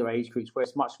younger age groups, where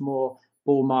it's much more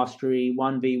ball mastery,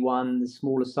 1v1, the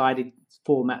smaller sided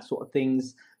format sort of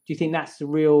things. Do you think that's the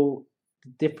real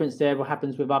difference there? What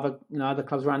happens with other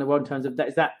clubs around the world in terms of that?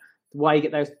 Is that why you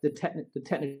get the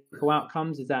technical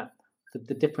outcomes? Is that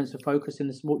the difference of focus in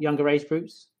the younger age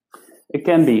groups? It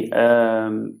can be,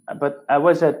 but I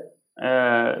was at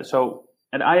Ajax.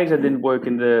 I didn't work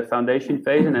in the foundation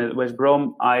phase, and at West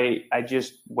Brom, I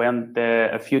just went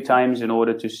there a few times in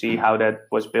order to see how that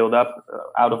was built up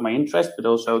out of my interest, but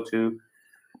also to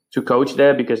coach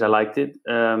there because I liked it.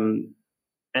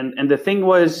 And the thing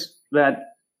was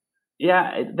that,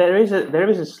 yeah, there is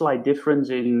a slight difference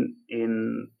in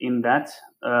that,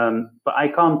 but I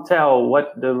can't tell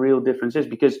what the real difference is,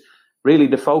 because really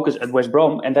the focus at West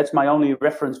Brom, and that's my only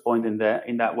reference point in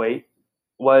that way,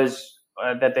 was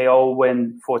that they all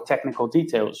went for technical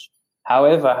details.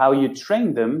 However, how you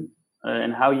train them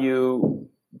and how you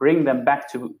bring them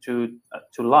back to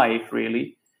life,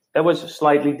 really, that was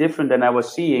slightly different than I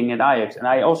was seeing at Ajax. And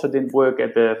I also didn't work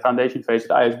at the foundation phase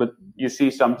at Ajax, but you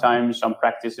see sometimes some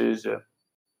practices,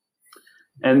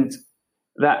 and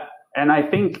I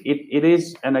think it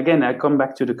is. And again, I come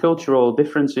back to the cultural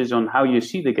differences on how you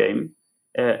see the game.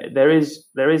 There is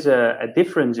a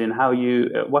difference in how you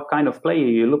what kind of player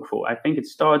you look for. I think it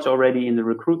starts already in the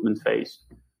recruitment phase,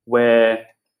 where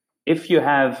if you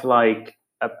have like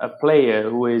a player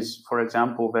who is, for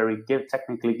example, very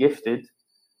technically gifted,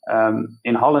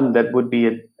 in Holland that would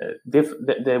be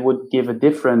that would give a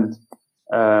different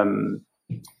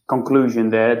conclusion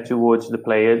there towards the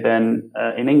player than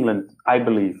in England, I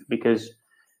believe, because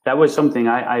that was something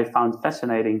I found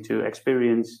fascinating to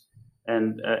experience,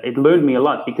 and it learned me a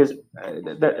lot. Because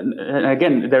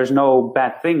again, there's no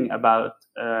bad thing about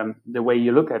the way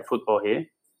you look at football here,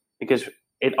 because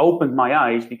it opened my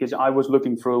eyes, because I was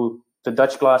looking through the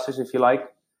Dutch glasses, if you like,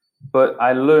 but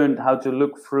I learned how to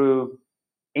look through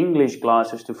English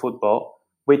glasses to football,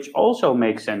 which also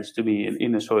makes sense to me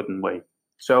in a certain way.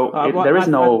 So there is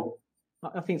no.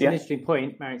 I think it's an interesting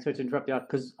point, Marik. Sorry to interrupt you,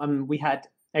 because we had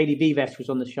Adi Vivesh was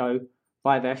on the show.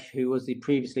 Vivesh, who was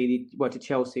previously worked at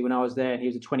Chelsea when I was there, and he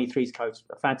was a 23s coach,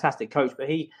 a fantastic coach. But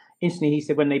he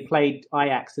said when they played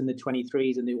Ajax in the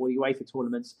 23s and all the UEFA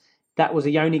tournaments, that was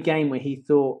the only game where he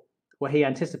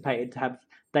anticipated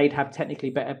they'd have technically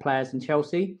better players than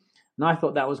Chelsea. And I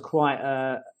thought that was quite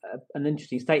an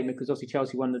interesting statement, because obviously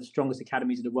Chelsea, one of the strongest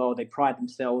academies in the world, they pride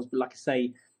themselves, but like I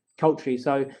say, culturally.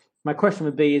 So my question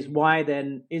would be: is why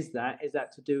then is that? Is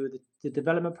that to do with the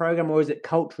development program, or is it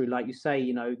culturally, like you say,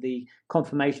 the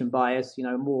confirmation bias,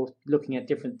 more looking at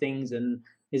different things, and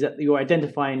is that you're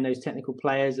identifying those technical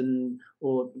players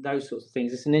or those sorts of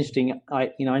things? It's an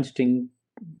interesting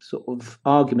sort of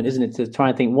argument, isn't it, to try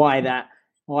and think why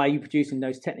are you producing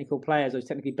those technical players, those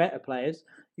technically better players?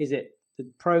 Is it the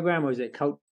program, or is it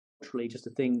culturally just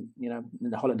a thing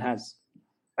that Holland has?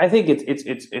 I think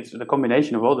it's the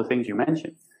combination of all the things you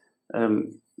mentioned.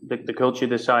 The culture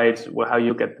decides how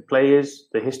you get the players.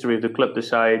 The history of the club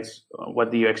decides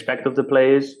what do you expect of the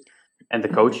players and the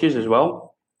coaches as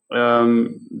well.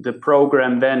 The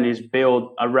program then is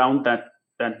built around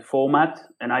that format,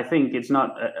 and I think it's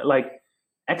not like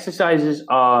exercises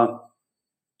are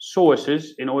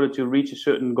sources in order to reach a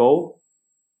certain goal,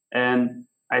 and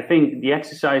I think the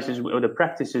exercises or the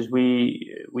practices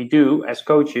we do as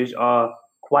coaches are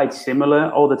quite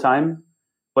similar all the time,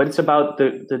 but it's about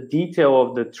the detail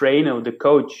of the trainer or the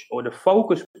coach, or the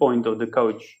focus point of the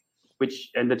coach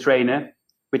and the trainer,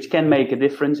 which can make a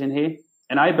difference in here.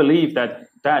 And I believe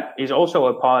that is also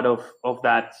a part of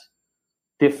that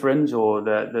difference, or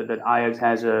that Ajax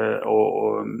has a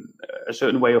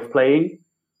certain way of playing.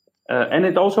 And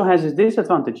it also has its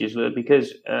disadvantages,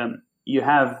 because you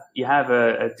have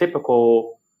a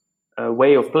typical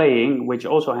way of playing, which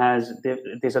also has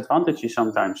disadvantages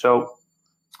sometimes. So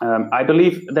I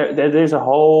believe there's a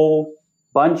whole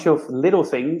bunch of little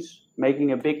things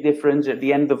making a big difference at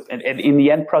the end in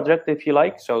the end project, if you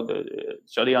like. So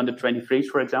the under 23s,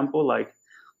 for example, like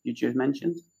you just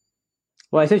mentioned.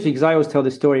 Well, essentially, because I always tell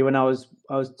this story when I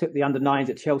took the under 9s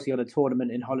at Chelsea on a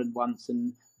tournament in Holland once,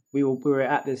 and we were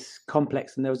at this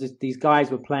complex, and there was these guys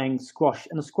were playing squash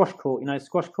in a squash court.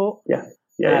 Squash court. Yeah.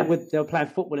 They were playing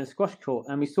football in a squash court,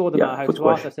 and we saw them at home. So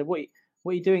I said, "What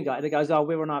are you doing, guys?" And they goes, "Oh,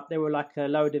 they were like a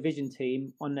lower division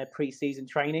team on their pre-season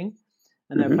training,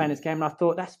 and they were playing this game." And I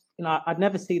thought that's I'd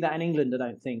never see that in England. I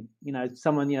don't think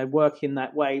someone working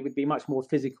that way would be much more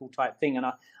physical type thing. And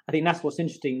I think that's what's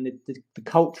interesting, the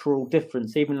cultural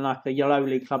difference. Even like a yellow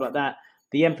league club like that,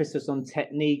 the emphasis on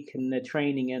technique and their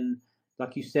training, and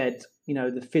like you said,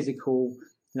 the physical.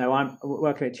 I'm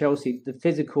working at Chelsea. The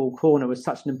physical corner was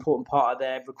such an important part of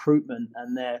their recruitment,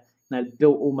 and they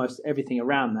built almost everything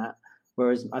around that.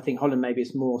 Whereas I think Holland, maybe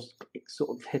it's more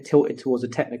sort of tilted towards a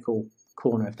technical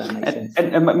corner, if that makes sense.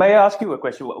 And may I ask you a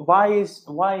question? Why is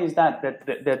that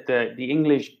the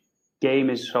English game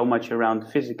is so much around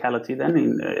physicality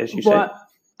then, as you say?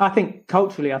 I think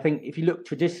culturally, if you look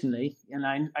traditionally, and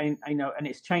I know, and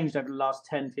it's changed over the last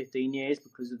 10, 15 years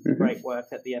because of the great work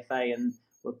at the FA and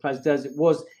what Plas does.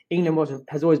 England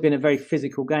has always been a very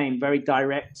physical game, very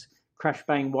direct, crash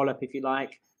bang wallop, if you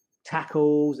like,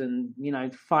 tackles and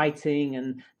fighting,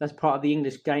 and that's part of the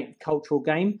English game, cultural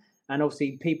game. And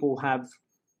obviously, people have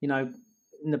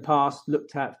in the past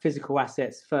looked at physical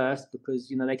assets first because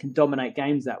they can dominate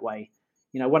games that way.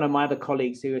 One of my other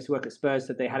colleagues who used to work at Spurs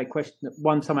said they had a question.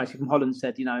 Someone actually from Holland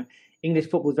said, English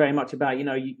football is very much about,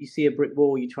 you see a brick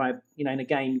wall, you try, in a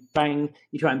game, bang,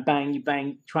 you try and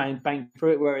bang, try and bang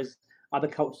through it. Whereas other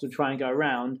cultures will try and go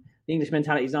around. The English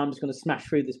mentality is, I'm just going to smash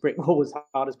through this brick wall as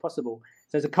hard as possible.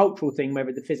 So it's a cultural thing,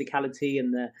 whether the physicality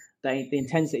and the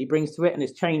intensity brings to it. And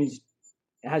it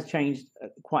has changed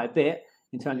quite a bit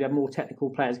in terms of we have more technical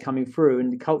players coming through in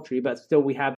the culture, but still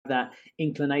we have that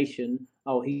inclination.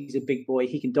 Oh, he's a big boy.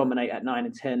 He can dominate at 9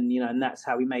 and 10, and that's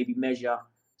how we maybe measure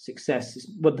success.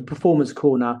 But the performance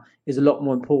corner is a lot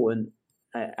more important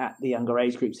at the younger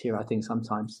age groups here, I think,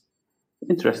 sometimes.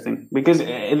 Interesting, because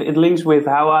it links with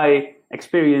how I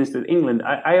experienced in England.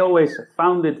 I always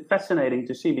found it fascinating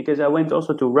to see, because I went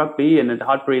also to rugby, and at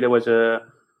Hartbury there was a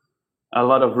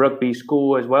lot of rugby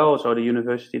school as well, so the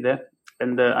university there.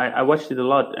 And I watched it a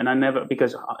lot, and I never,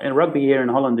 because in rugby here in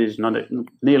Holland is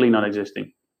nearly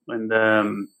non-existing. And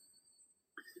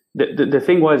the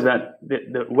thing was that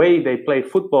the way they play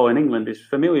football in England is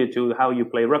familiar to how you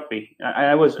play rugby.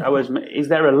 I was. Is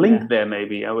there a link there?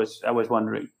 Maybe I was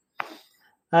wondering.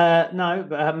 No,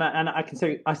 but and I can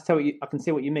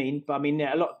see what you mean. But I mean,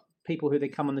 a lot of people who they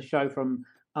come on the show from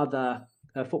other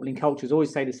footballing cultures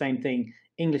always say the same thing.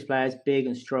 English players, big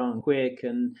and strong, quick,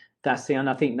 and and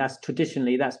I think that's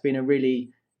been a really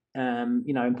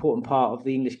important part of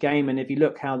the English game. And if you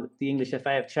look how the English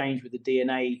FA have changed with the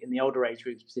DNA in the older age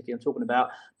group, specifically, I'm talking about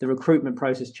the recruitment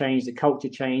process changed, the culture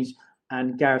changed,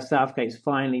 and Gareth Southgate's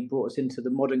finally brought us into the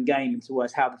modern game, into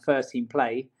how the first team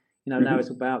play. Now it's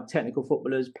about technical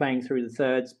footballers playing through the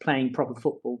thirds, playing proper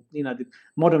football. The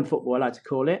modern football, I like to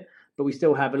call it. But we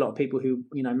still have a lot of people who,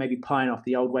 maybe pine off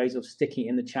the old ways of sticking it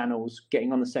in the channels,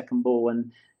 getting on the second ball, and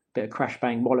a bit of crash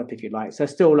bang wallop, if you like. So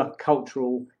still like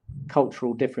cultural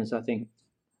difference, I think.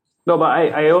 No, but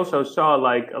I also saw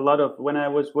like a lot of, when I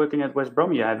was working at West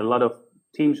Brom, you had a lot of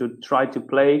teams who tried to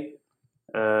play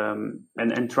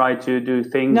and try to do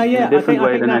things in a different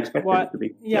way than I expected it to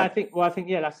be. I think like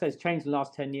I said, it's changed in the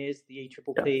last 10 years, the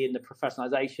EPPP and the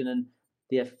professionalisation and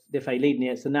the FA leading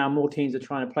it. So now more teams are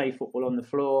trying to play football on the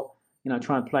floor,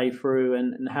 try and play through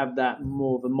and have that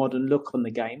more of a modern look on the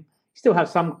game. You still have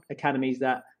some academies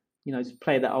that,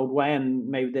 play that old way, and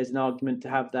maybe there's an argument to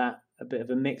have that a bit of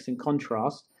a mix and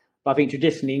contrast. But I think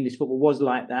traditionally English football was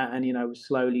like that, and, was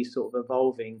slowly sort of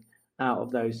evolving out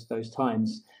of those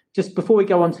times. Just before we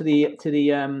go on to the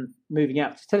moving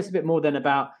out, just tell us a bit more then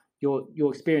about your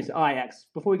experience at Ajax.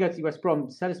 Before we go to West Brom,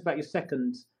 tell us about your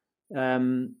second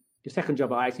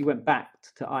job at Ajax. You went back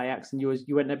to Ajax, and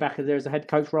you went back there as a head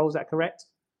coach role. Is that correct?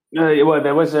 Well,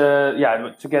 there was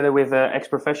together with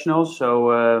ex-professionals.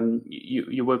 So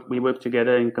we worked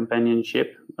together in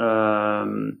companionship,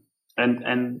 and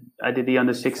I did the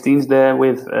under-16s there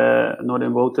with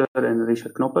Noordin Wolter and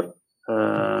Richard Knopper,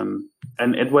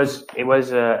 and it was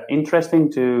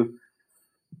interesting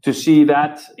to see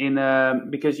that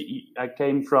because I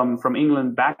came from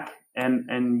England back.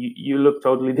 And you look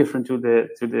totally different to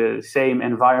the same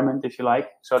environment, if you like.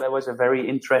 So that was a very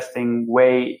interesting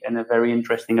way and a very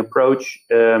interesting approach.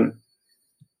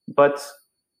 But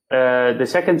the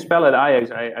second spell at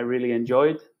Ajax, I really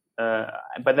enjoyed.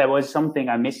 But there was something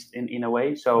I missed in a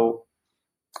way. So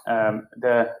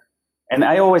and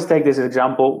I always take this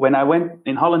example. When I went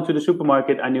in Holland to the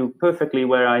supermarket, I knew perfectly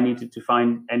where I needed to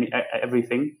find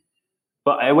everything.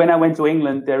 But when I went to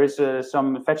England, there is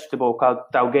some vegetable called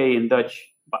taugé in Dutch.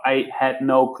 But I had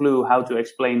no clue how to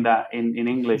explain that in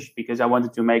English, because I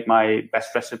wanted to make my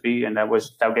best recipe, and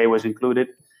taugé was included.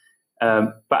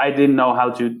 But I didn't know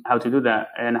how to do that,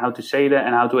 and how to say that,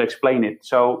 and how to explain it.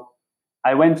 So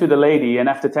I went to the lady, and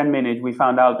after 10 minutes, we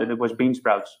found out that it was bean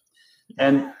sprouts.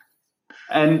 And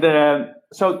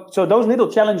so those little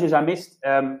challenges I missed.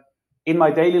 In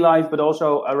my daily life, but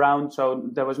also around. So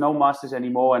there was no masters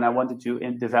anymore, and I wanted to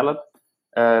develop.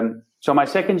 So my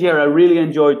second year, I really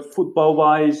enjoyed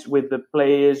football-wise with the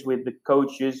players, with the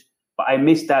coaches, but I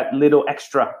missed that little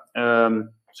extra.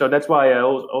 So that's why I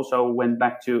also went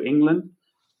back to England.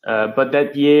 But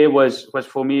that year was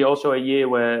for me also a year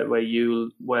where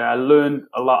I learned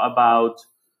a lot about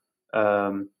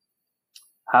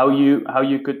how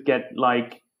you could get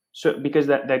because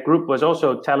that group was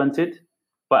also talented,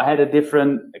 but had a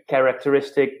different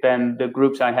characteristic than the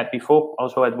groups I had before,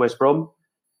 also at West Brom.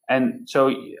 And so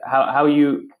how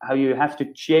you have to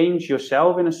change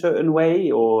yourself in a certain way,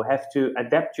 or have to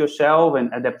adapt yourself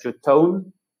and adapt your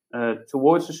tone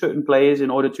towards a certain players in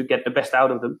order to get the best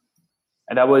out of them.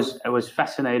 And that was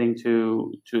fascinating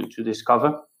to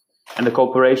discover. And the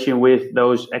cooperation with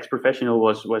those ex-professional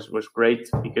was great,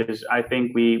 because I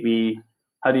think we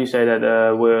how do you say that,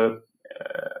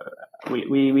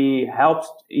 we helped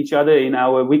each other in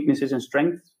our weaknesses and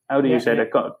strengths. How do you say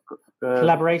that?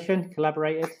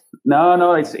 Collaborated.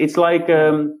 No, it's like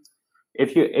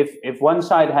if one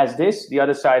side has this, the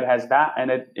other side has that,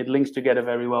 and it links together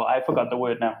very well. I forgot the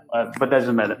word now, but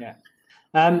doesn't matter.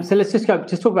 Yeah. So let's just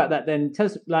talk about that then. Tell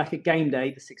us, like a game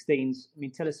day, the 16s. I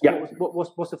mean, tell us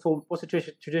what's a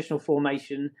traditional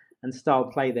formation and style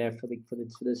play there for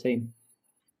the team.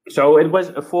 So it was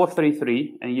a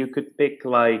 4-3-3, and you could pick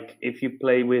if you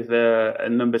play with a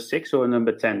number 6 or a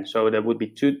number 10. So there would be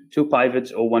two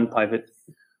pivots or one pivot.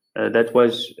 That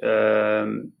was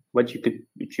what you could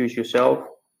choose yourself.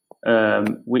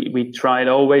 We tried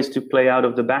always to play out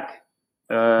of the back.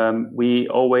 We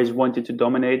always wanted to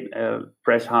dominate,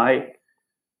 press high,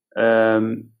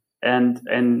 and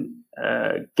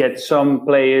get some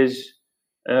players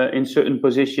in certain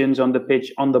positions on the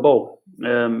pitch on the ball.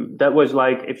 That was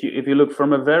like, if you look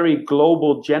from a very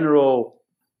global, general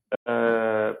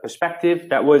perspective,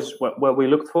 that was what we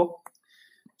looked for.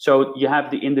 So you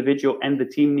have the individual and the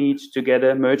team needs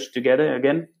together, merged together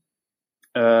again.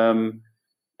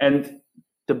 And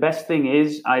the best thing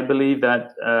is, I believe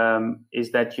that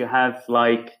is that you have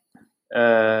like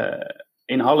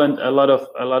in Holland a lot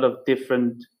of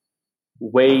different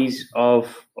ways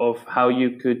of how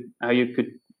you could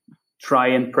try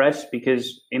and press,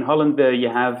 because in Holland you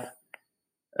have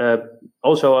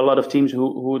also a lot of teams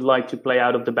who would like to play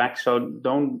out of the back, so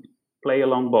don't play a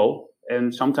long ball.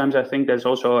 And sometimes I think that's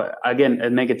also, again, a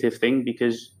negative thing,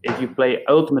 because if you play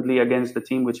ultimately against the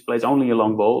team which plays only a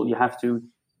long ball, you have to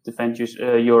defend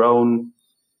your own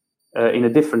in a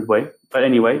different way. But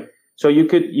anyway, so you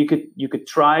could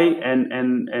try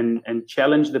and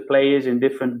challenge the players in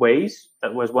different ways.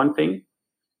 That was one thing.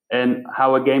 And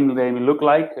how a game may look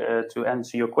like, to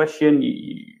answer your question,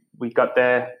 we got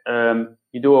there.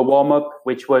 You do a warm up,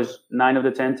 which was 9 of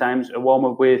the 10 times a warm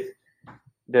up with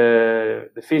the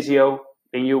physio.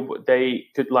 And they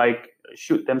could like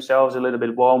shoot themselves a little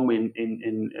bit warm with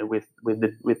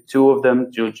 2 of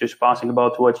them, just passing the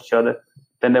ball towards each other.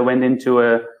 Then they went into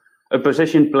a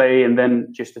position play, and then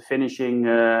just a finishing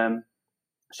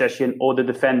session, all the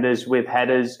defenders with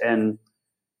headers and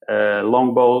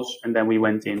long balls, and then we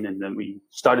went in and then we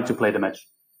started to play the match.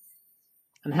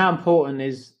 And how important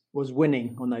was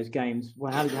winning on those games?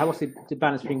 Well, how was the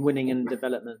balance between winning and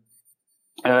development?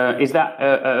 Is that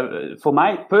for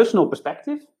my personal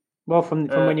perspective? Well, from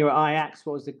when you were at Ajax,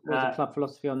 what was the club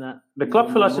philosophy on that? The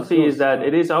club philosophy is that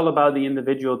it is all about the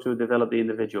individual to develop the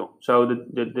individual. So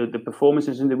the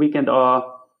performances in the weekend are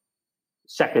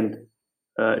second.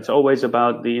 It's always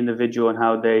about the individual and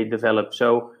how they develop.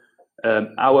 So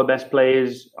our best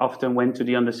players often went to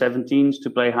the under-17s to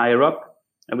play higher up,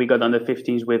 and we got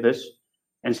under-15s with us.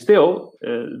 And still,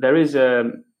 there is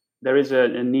a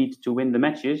need to win the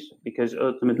matches, because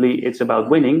ultimately it's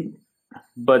about winning.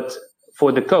 But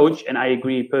for the coach, and I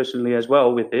agree personally as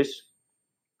well with this,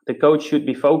 the coach should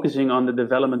be focusing on the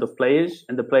development of players,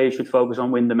 and the players should focus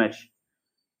on win the match.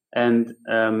 And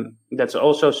that's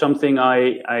also something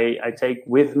I take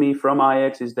with me from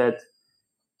Ajax, is that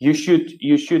you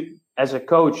should as a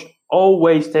coach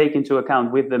always take into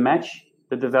account with the match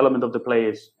the development of the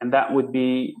players, and that would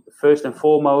be first and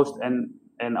foremost,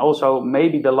 and also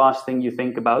maybe the last thing you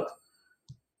think about,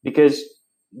 because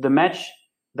the match,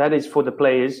 that is for the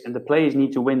players, and the players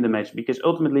need to win the match, because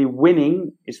ultimately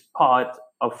winning is part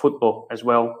of football as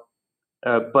well.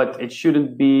 But it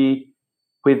shouldn't be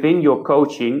within your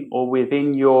coaching or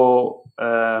within your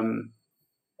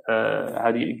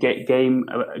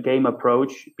game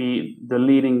approach be the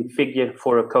leading figure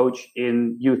for a coach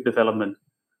in youth development.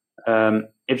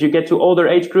 If you get to older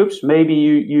age groups, maybe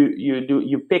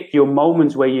you pick your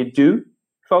moments where you do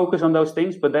focus on those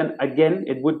things, but then again,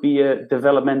 it would be a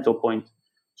developmental point.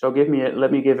 So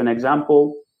let me give an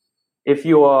example. If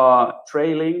you are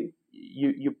trailing,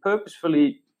 you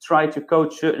purposefully try to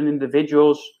coach certain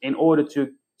individuals in order to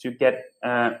get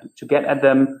at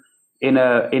them in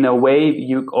a way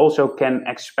you also can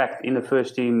expect in a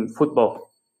first team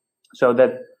football. So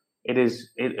that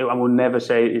I would never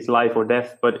say it's life or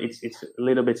death, but it's a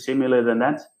little bit similar than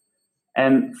that.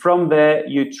 And from there,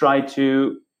 you try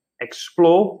to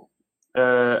explore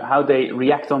how they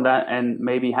react on that, and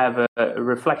maybe have a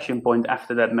reflection point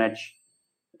after that match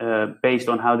based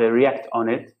on how they react on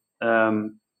it.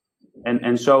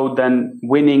 And so then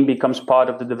winning becomes part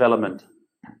of the development.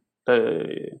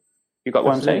 You got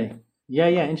what I'm saying? Yeah,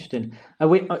 interesting.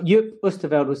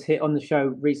 Oosterveld was here on the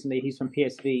show recently. He's from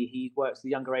PSV. He works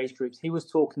with younger age groups. He was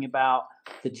talking about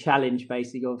the challenge,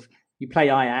 basically, of you play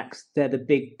Ajax. That's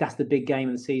the big game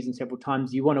of the season several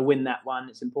times. You want to win that one.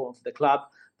 It's important for the club.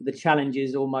 But the challenge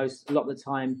is almost a lot of the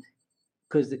time,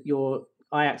 because your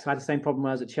Ajax had the same problem when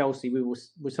I was at Chelsea. We were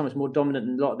so much more dominant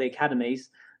than a lot of the academies.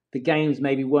 The games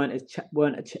maybe weren't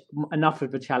enough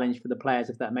of a challenge for the players,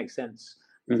 if that makes sense.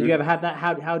 Mm-hmm. Did you ever have that?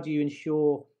 How do you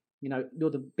ensure, you're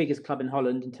the biggest club in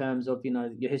Holland in terms of,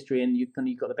 your history, and you've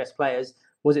got the best players.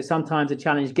 Was it sometimes a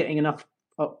challenge getting enough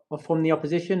from the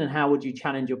opposition, and how would you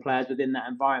challenge your players within that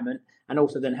environment? And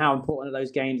also then how important are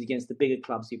those games against the bigger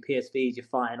clubs, your PSVs, your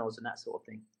finals and that sort of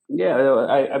thing? Yeah,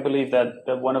 I believe that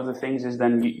one of the things is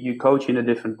then you coach in a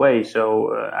different way.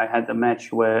 So I had a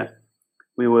match where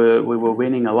we were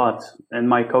winning a lot, and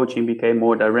my coaching became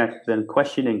more direct than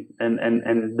questioning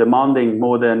and demanding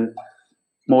more than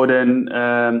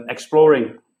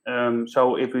exploring.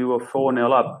 So if we were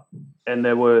 4-0 up and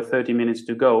there were 30 minutes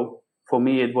to go, for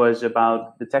me it was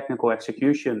about the technical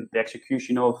execution. The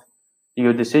execution of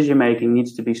your decision making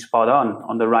needs to be spot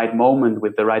on the right moment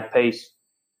with the right pace.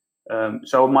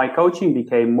 So my coaching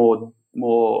became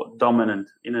more dominant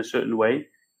in a certain way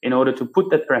in order to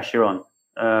put that pressure on.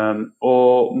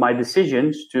 Or my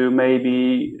decisions to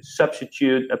maybe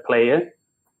substitute a player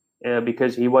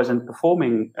because he wasn't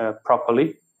performing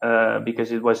properly,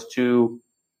 because it was too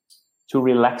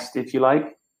relaxed, if you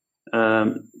like.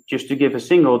 Just to give a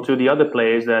signal to the other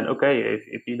players that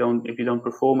if you don't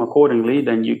perform accordingly,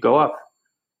 then you go up,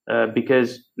 because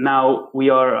now we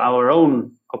are our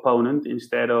own opponent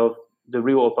instead of the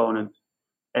real opponent.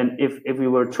 And if we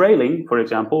were trailing, for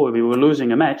example, if we were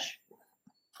losing a match,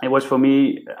 it was for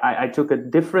me, I took a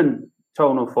different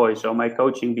tone of voice. So my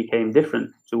coaching became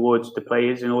different towards the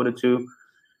players in order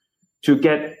to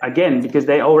get, again, because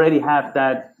they already have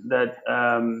that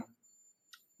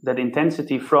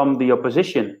intensity from the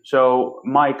opposition. So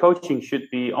my coaching should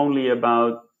be only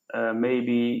about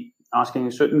maybe asking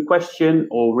a certain question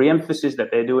or re-emphasis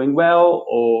that they're doing well,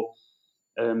 or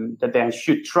that they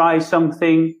should try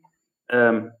something.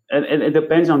 And it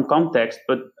depends on context.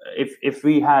 But if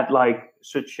we had like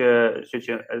such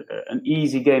an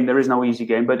easy game, there is no easy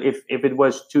game. But if it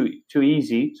was too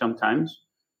easy sometimes,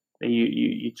 then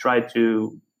you try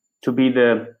to be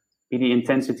the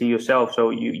intensity yourself.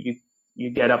 So you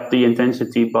get up the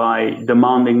intensity by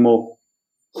demanding more.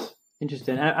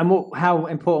 Interesting. And how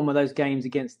important were those games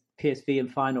against PSV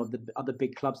and Feyenoord, the other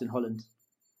big clubs in Holland?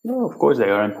 No, of course they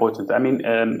are important. I mean,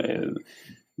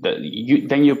 then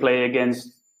you play against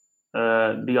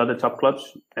the other top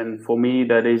clubs, and for me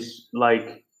that is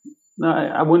like,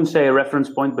 I wouldn't say a reference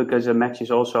point, because a match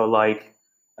is also like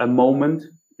a moment.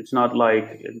 It's not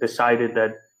like decided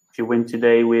that if you win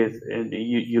today with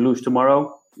you lose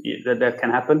tomorrow. That can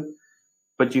happen.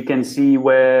 But you can see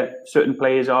where certain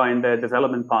players are in their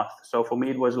development path. So for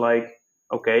me, it was like,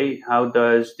 okay, how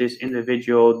does this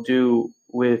individual do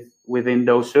within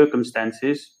those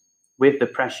circumstances, with the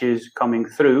pressures coming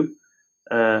through?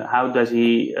 How does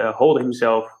he hold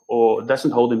himself or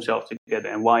doesn't hold himself together,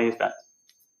 and why is that?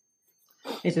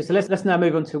 So let's now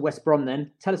move on to West Brom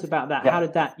then. Tell us about that. Yeah. How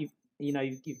did that?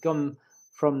 You've gone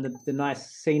from the nice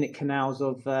scenic canals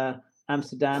of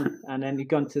Amsterdam, and then you've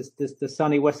gone to the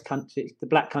sunny West Country, the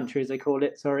Black Country as they call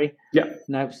it. Sorry. Yeah.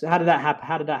 No. So how did that happen?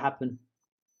 How did that happen?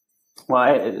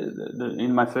 Well,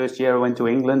 in my first year, I went to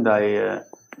England.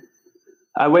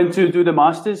 I went to do the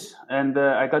masters, and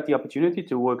I got the opportunity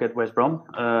to work at West Brom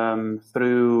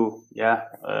through.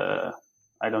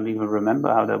 I don't even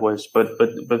remember how that was, but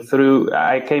through,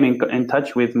 I came in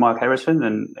touch with Mark Harrison,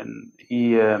 and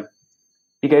he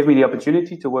gave me the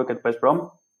opportunity to work at West Brom.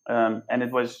 And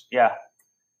it was,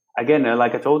 again,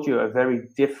 like I told you, a very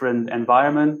different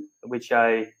environment, which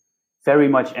I very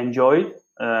much enjoyed,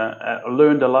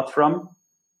 learned a lot from,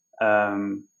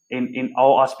 in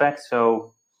all aspects.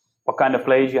 So what kind of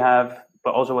players you have,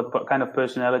 but also what kind of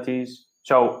personalities.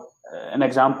 So an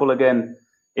example again,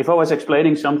 if I was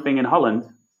explaining something in Holland,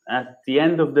 at the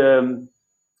end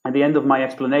of my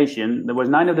explanation, there was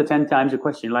 9 of the 10 times a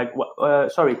question like,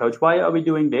 sorry, coach, why are we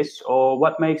doing this? Or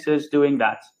what makes us doing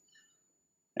that?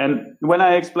 And when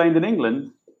I explained in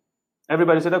England,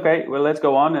 everybody said, okay, well, let's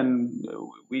go on. And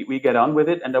we get on with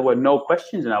it. And there were no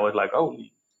questions. And I was like, oh,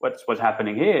 what's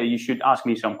happening here? You should ask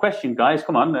me some questions, guys.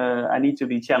 Come on. I need to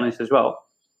be challenged as well.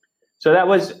 So that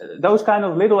was those kind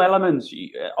of little elements,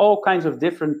 all kinds of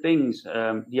different things.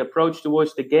 The approach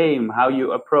towards the game, how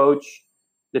you approach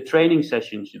the training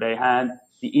sessions. They had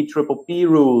the EPPP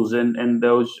rules and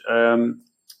those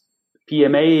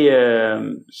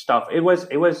PMA stuff. It was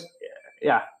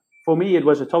for me it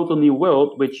was a total new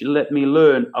world, which let me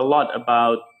learn a lot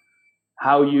about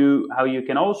how you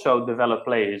can also develop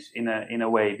players in a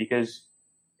way, because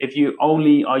if you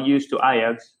only are used to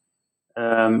Ajax,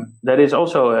 that is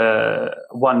also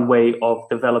one way of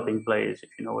developing players, if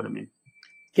you know what I mean.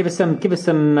 Give us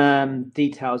some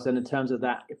details then in terms of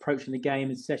that approaching the game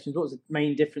and sessions. What was the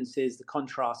main differences, the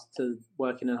contrast to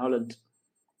working in Holland?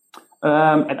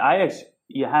 At Ajax,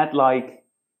 you had like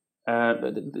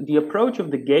the approach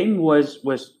of the game was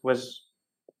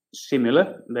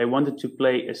similar. They wanted to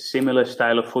play a similar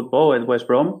style of football at West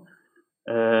Brom,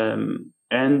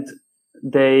 and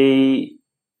they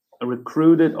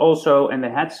recruited also, and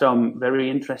they had some very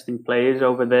interesting players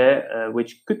over there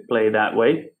which could play that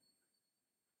way.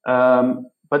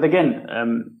 But again,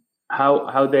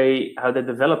 how they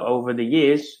develop over the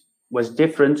years was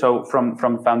different. So from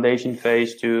foundation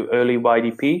phase to early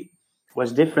YDP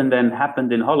was different than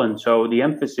happened in Holland. So the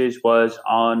emphasis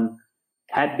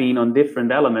had been on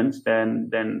different elements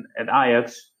than at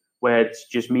Ajax, where it's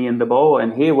just me and the ball.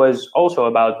 And here was also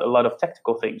about a lot of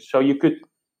tactical things. So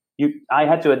I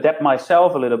had to adapt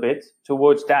myself a little bit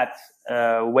towards that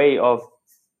way of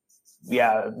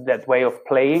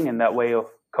playing and that way of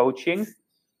coaching.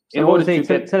 So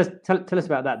tell us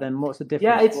about that then. What's the difference?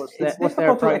 Yeah, it's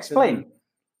difficult to explain.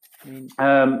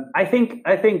 I think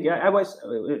I was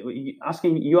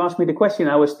asking. You asked me the question.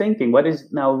 I was thinking, what is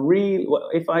now real?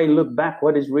 If I look back,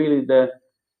 what is really the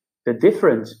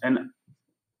difference? And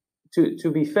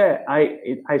to be fair,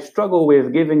 I struggle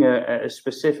with giving a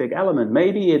specific element.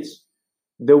 Maybe it's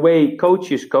the way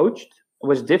coaches coached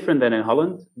was different than in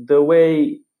Holland.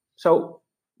 So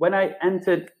when I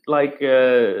entered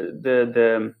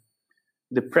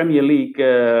the Premier League,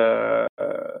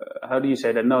 how do you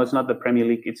say that? No, it's not the Premier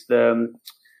League. It's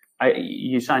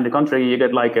you sign the contract, you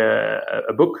get like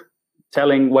a book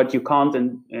telling what you can't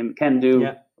and can do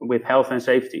with health and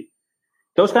safety.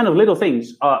 Those kind of little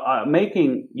things are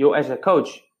making you as a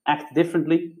coach act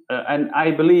differently. And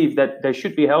I believe that there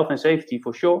should be health and safety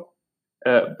for sure.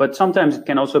 But sometimes it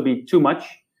can also be too much,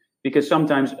 because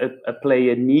sometimes a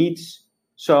player needs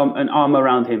an arm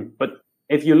around him. But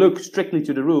if you look strictly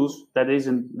to the rules, that is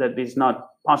not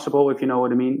possible, if you know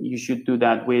what I mean. You should do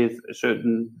that with a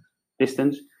certain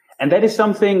distance. And that is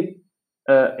something,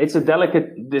 it's a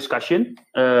delicate discussion,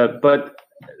 but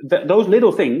those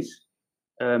little things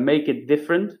make it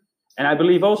different. And I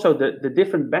believe also the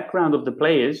different background of the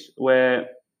players, where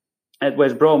at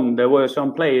West Brom, there were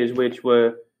some players which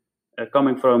were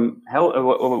coming from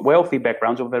wealthy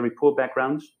backgrounds or very poor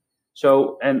backgrounds.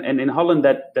 So, and in Holland,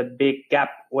 that big gap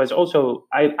was also,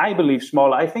 I believe,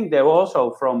 smaller. I think they were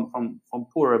also from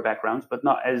poorer backgrounds, but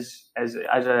not as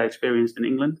I experienced in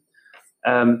England.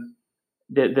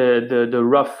 The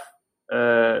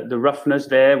roughness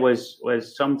there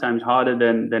was sometimes harder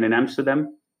than in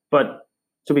Amsterdam. But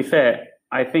to be fair,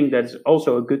 I think that's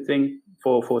also a good thing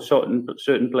for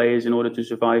certain players in order to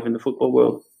survive in the football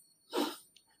world.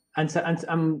 And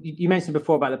you mentioned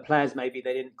before about the players, maybe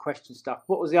they didn't question stuff.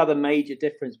 What was the other major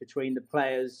difference between the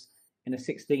players in a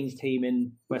 16s team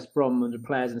in West Brom and the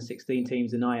players in the 16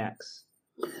 teams in Ajax?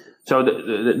 So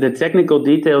the technical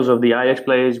details of the Ajax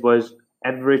players was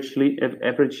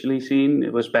averagely seen.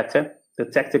 It was better. The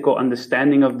tactical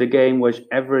understanding of the game was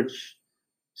average.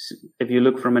 If you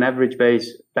look from an average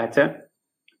base, better.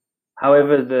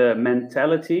 However, the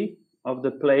mentality of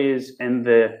the players and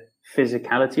the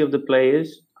physicality of the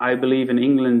players, I believe in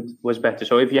England was better.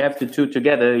 So if you have the two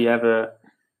together, you have a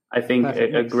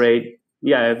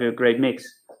great mix.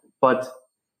 But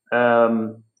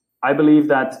I believe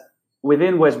that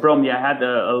within West Brom, you had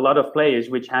a lot of players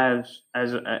which had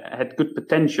good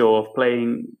potential of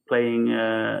playing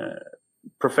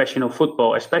professional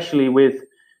football, especially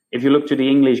if you look to the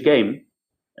English game.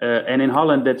 And in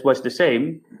Holland, that was the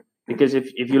same. Because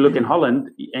if you look in Holland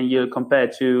and you compare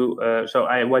to, so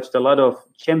I watched a lot of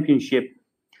Championship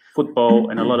football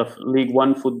and a lot of League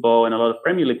One football and a lot of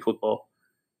Premier League football.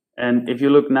 And if you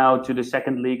look now to the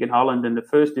second league in Holland and the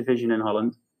first division in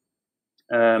Holland,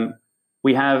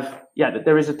 we have,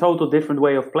 there is a total different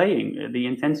way of playing. The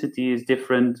intensity is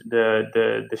different.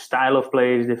 The style of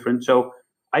play is different. So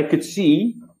I could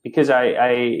see, because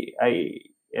I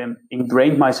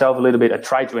ingrained myself a little bit. I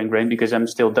tried to ingrain because I'm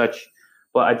still Dutch.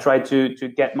 But I tried to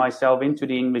get myself into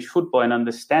the English football and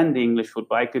understand the English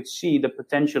football. I could see the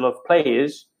potential of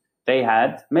players they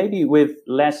had, maybe with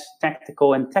less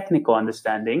tactical and technical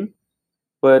understanding,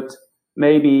 but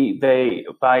maybe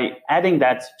by adding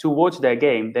that towards their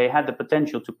game, they had the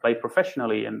potential to play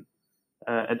professionally. And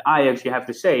at Ajax, you have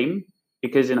the same,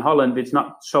 because in Holland, it's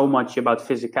not so much about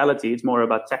physicality. It's more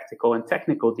about tactical and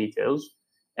technical details.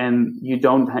 And you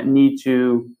don't need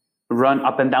to run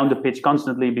up and down the pitch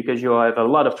constantly, because you have a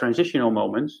lot of transitional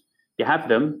moments. You have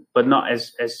them, but not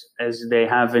as they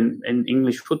have in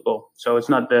English football. So it's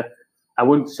not I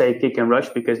wouldn't say kick and rush,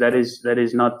 because that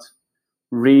is not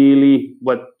really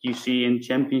what you see in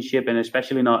Championship, and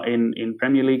especially not in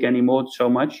Premier League anymore so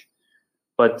much.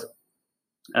 But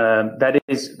that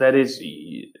is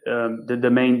the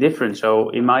main difference. So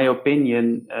in my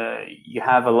opinion, you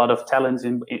have a lot of talents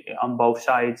on both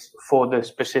sides for the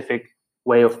specific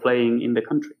way of playing in the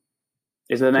country.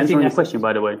 Is that an answer to your question,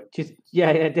 by the way? It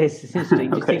is. It's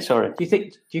interesting. Sorry. Do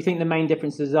you think the main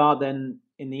differences are then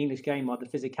in the English game are the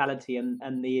physicality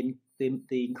and the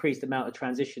increased amount of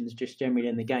transitions just generally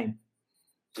in the game?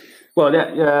 Well,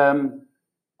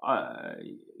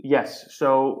 yes.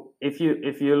 So if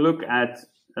you look at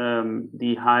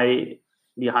the high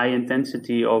the high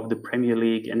intensity of the Premier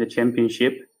League and the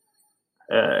Championship,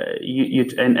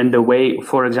 and the way,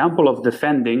 for example, of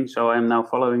defending. So I'm now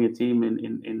following a team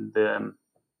in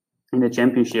the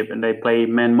Championship, and they play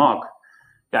man mark.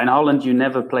 In Holland, you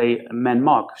never play man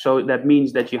mark. So that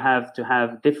means that you have to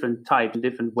have different types,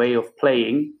 different way of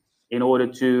playing in order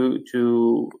to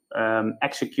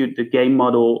execute the game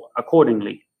model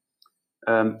accordingly.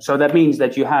 So that means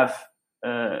that you have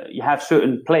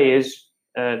certain players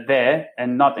there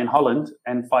and not in Holland,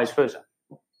 and vice versa.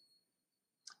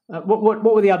 What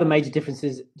were the other major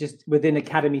differences just within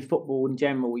academy football in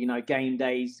general? Game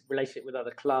days, relationship with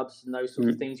other clubs, and those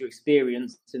sorts of things you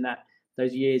experienced in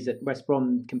those years at West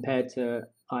Brom compared to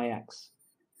Ajax?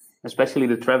 Especially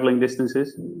the traveling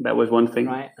distances. That was one thing.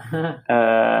 Right.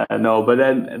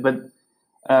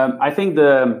 I think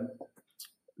the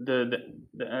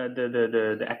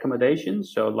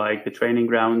accommodations, so like the training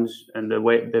grounds and the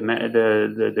way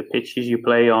the pitches you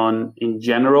play on in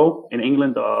general in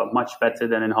England are much better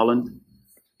than in Holland.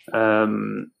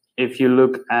 If you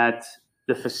look at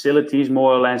the facilities,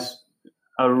 more or less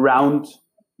around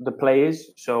the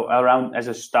players, so around as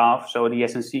a staff, so the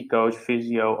S&C coach,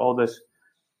 physio, all this,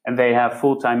 and they have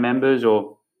full-time members,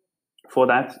 or for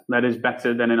that is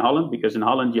better than in Holland, because in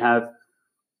Holland you have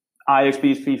Ajax,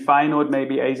 PSV, Feyenoord,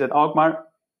 maybe AZ Alkmaar,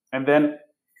 and then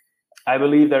I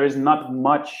believe there are not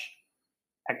much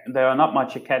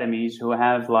academies who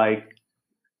have like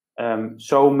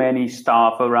so many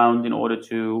staff around in order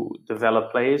to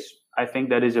develop players. I think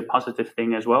that is a positive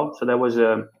thing as well. So there was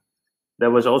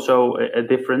also a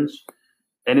difference.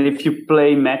 And if you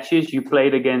play matches, you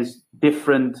played against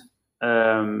different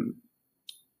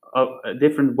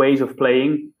ways of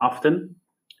playing often.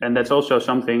 And that's also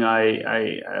something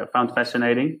I found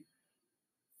fascinating.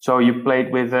 So you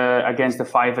played with against the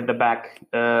five at the back.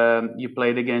 You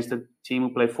played against a team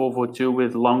who played 4-4-2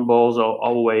 with long balls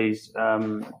always.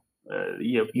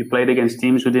 You played against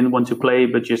teams who didn't want to play,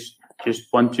 but just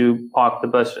want to park the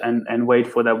bus and wait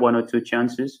for that one or two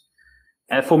chances.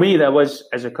 And for me, that was,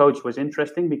 as a coach, was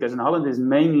interesting, because in Holland is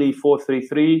mainly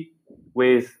 4-3-3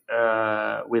 with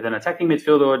an attacking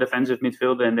midfielder or defensive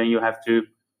midfielder, and then you have to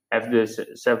have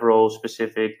several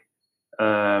specific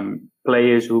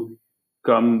players who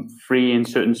come free in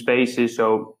certain spaces.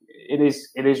 So it is.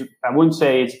 I wouldn't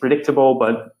say it's predictable,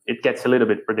 but it gets a little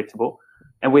bit predictable.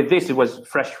 And with this, it was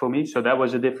fresh for me, so that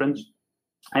was a difference.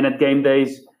 And at game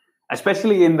days,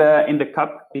 especially in the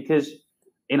cup, because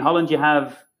in Holland you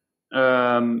have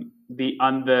the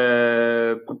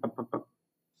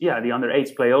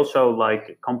under-8s play also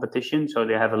like competition, so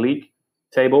they have a league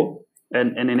table,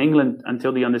 and in England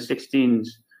until the under-16s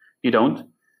you don't.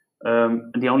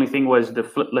 The only thing was the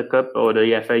Footler Cup or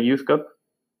the FA Youth Cup,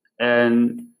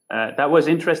 and that was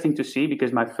interesting to see,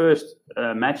 because my first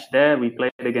match there, we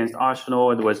played against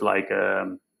Arsenal. It was like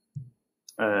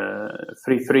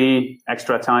 3-3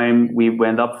 extra time. We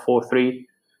went up 4-3.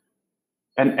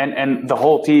 And the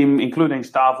whole team, including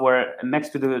staff, were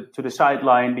next to the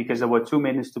sideline, because there were 2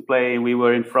 minutes to play. We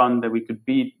were in front, and we could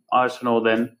beat Arsenal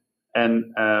then,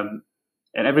 and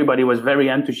everybody was very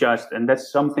enthusiastic. And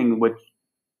that's something which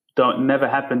never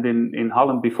happened in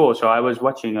Holland before. So I was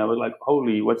watching. I was like,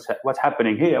 "Holy, what's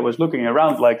happening here?" I was looking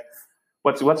around like,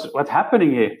 "What's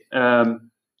happening here?"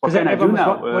 What can I do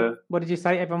now? What did you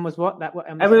say? Everyone was what?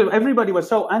 Everybody was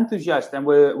so enthusiastic and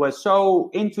was so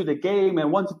into the game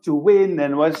and wanted to win,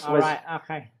 and was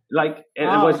like it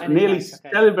was nearly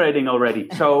celebrating already.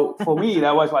 So for me,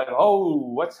 that was like, "Oh,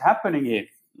 what's happening here?"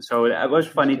 So it was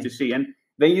funny to see. And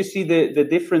then you see the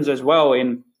difference as well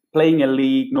in playing a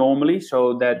league normally,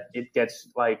 so that it gets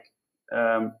like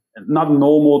not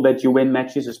normal that you win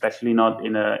matches, especially not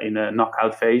in a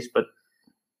knockout phase, but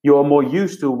you're more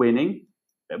used to winning.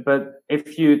 But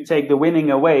if you take the winning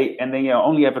away and then you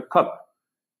only have a cup,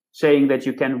 saying that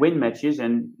you can win matches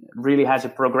and really has a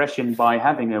progression by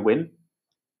having a win,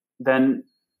 then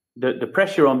the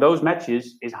pressure on those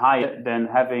matches is higher than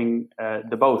having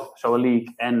the both, so a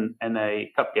league and a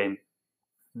cup game.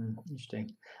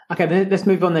 Interesting. Okay, then let's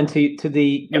move on then to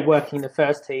you're working in the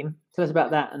first team. Tell us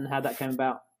about that and how that came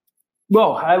about.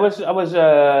 Well, that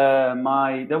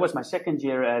was my second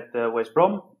year at West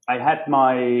Brom. I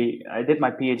did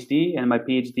my PhD, and my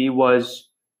PhD was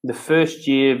the first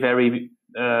year very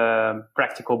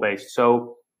practical based.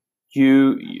 So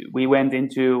we went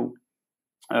into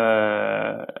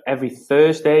every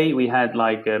Thursday we had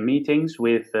like meetings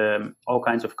with all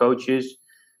kinds of coaches.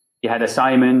 You had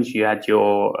assignments, you had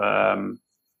your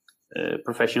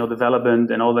professional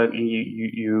development and all that.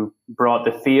 You brought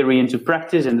the theory into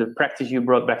practice, and the practice you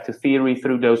brought back to theory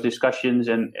through those discussions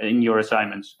and in your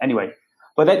assignments. Anyway,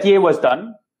 but that year was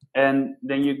done, And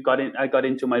then I got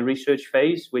into my research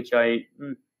phase, which I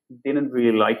didn't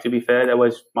really like, to be fair. That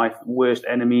was my worst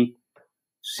enemy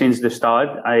since the start.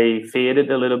 I feared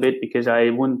it a little bit because I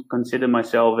wouldn't consider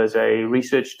myself as a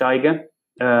research tiger.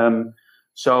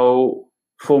 So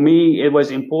for me, it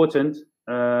was important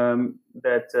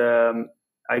that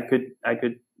I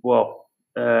could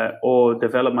or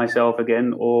develop myself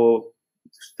again, or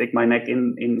stick my neck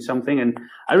in something. And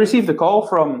I received a call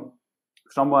from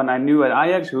someone I knew at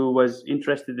Ajax who was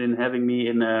interested in having me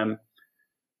in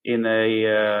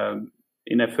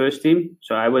a first team.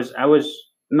 So I was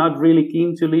not really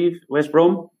keen to leave West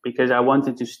Brom because I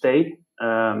wanted to stay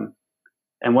and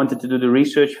wanted to do the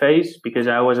research phase because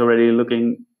I was already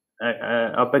looking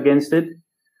up against it.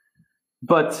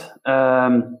 But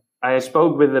I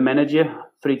spoke with the manager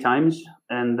 3 times,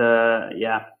 and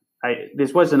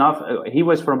this was enough. He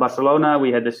was from Barcelona.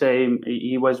 We had the same.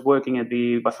 He was working at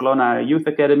the Barcelona Youth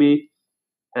Academy,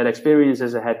 had experience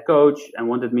as a head coach, and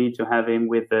wanted me to have him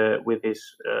with his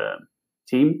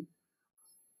team.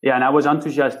 Yeah, and I was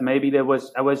enthusiastic. Maybe I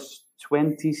was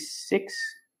 26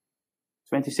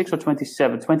 or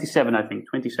 27, I think.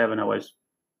 27 I was.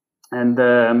 And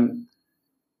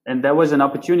that was an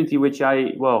opportunity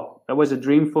that was a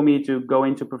dream for me to go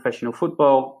into professional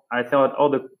football. I thought all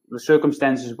the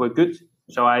circumstances were good.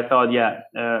 So I thought,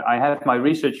 I have my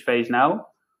research phase now.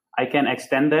 I can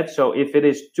extend that. So if it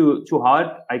is too hard,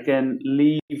 I can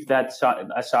leave that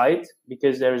aside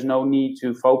because there is no need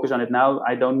to focus on it now.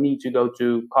 I don't need to go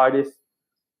to Cardiff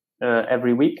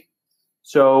every week.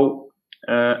 So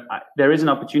there is an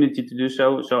opportunity to do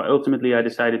so. So ultimately, I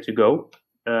decided to go.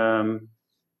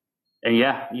 And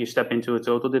you step into a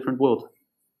total different world.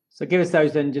 So give us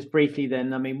those then, just briefly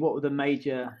then. I mean, what were the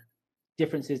major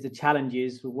differences, the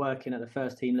challenges for working at the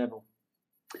first team level?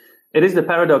 It is the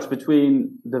paradox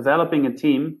between developing a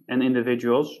team and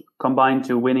individuals combined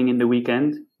to winning in the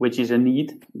weekend, which is a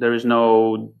need. There is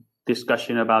no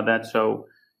discussion about that. So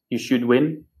you should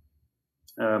win.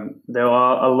 There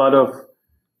are a lot of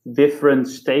different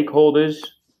stakeholders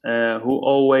who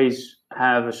always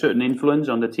have a certain influence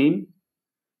on the team,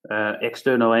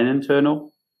 external and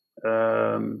internal.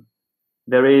 There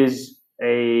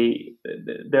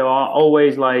are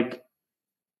always like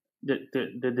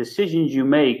the decisions you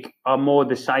make are more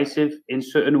decisive in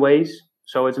certain ways.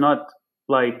 So it's not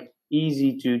like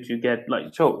easy to get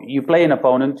like, so you play an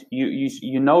opponent,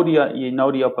 you know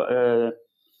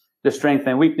the strengths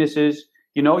and weaknesses,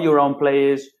 you know your own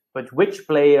players, but which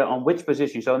player on which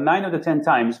position. So 9 of the 10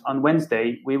 times on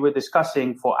Wednesday we were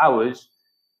discussing for hours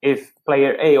if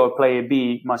player A or player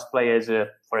B must play as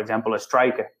for example, a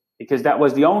striker, because that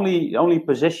was the only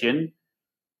position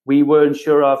we weren't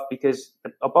sure of, because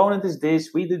the opponent is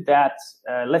this, we did that.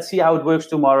 Let's see how it works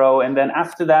tomorrow. And then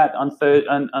after that, on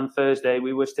Thursday,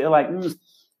 we were still like,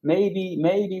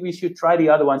 maybe we should try the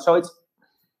other one. So it's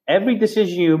every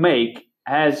decision you make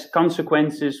has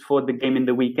consequences for the game in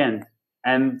the weekend,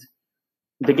 and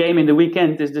the game in the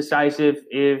weekend is decisive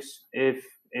if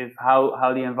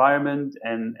how the environment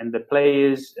and the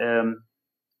players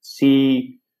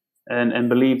see and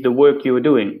believe the work you are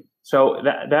doing. So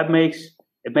that makes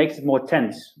it more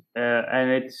tense,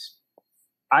 and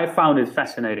I found it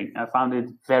fascinating. I found it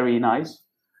very nice,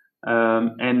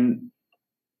 and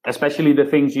especially the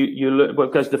things you learn,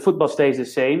 because the football stays the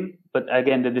same, but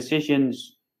again, the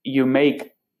decisions you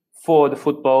make for the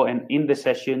football and in the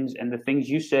sessions and the things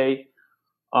you say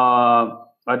are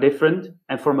different.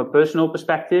 And from a personal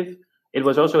perspective, it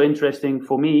was also interesting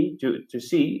for me to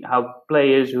see how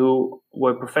players who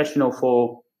were professional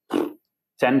for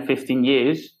 10, 15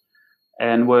 years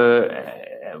and were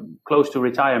close to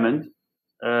retirement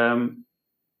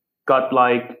got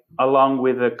like along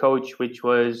with a coach which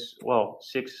was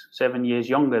 6-7 years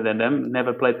younger than them,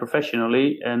 never played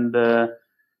professionally, and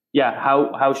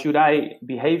how should I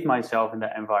behave myself in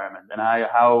that environment, and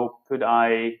how could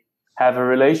I have a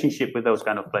relationship with those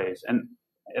kind of players. And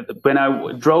when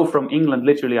I drove from England,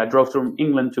 literally I drove from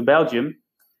England to Belgium,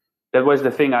 that was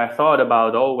the thing I thought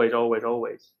about always,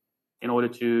 in order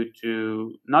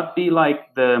to not be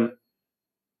like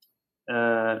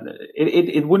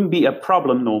it wouldn't be a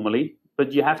problem normally,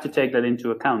 but you have to take that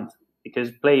into account, because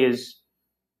players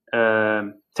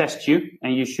test you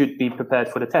and you should be prepared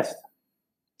for the test.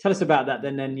 Tell us about that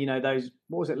then,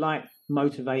 what was it like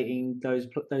motivating those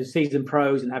seasoned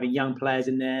pros and having young players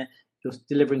in there, just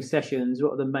delivering sessions?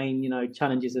 What are the main,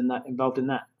 challenges involved in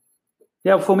that?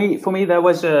 Yeah, for me, there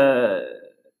was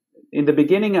in the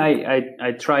beginning,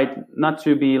 I tried not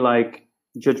to be like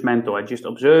judgmental. I just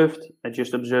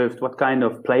observed what kind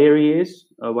of player he is,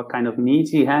 what kind of needs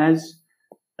he has,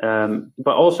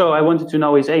 But also I wanted to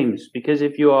know his aims, because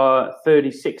if you are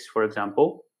 36, for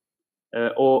example,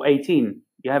 or 18,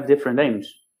 you have different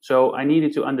aims. So I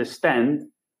needed to understand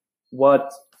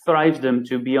what drives them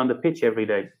to be on the pitch every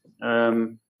day.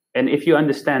 And if you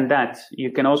understand that,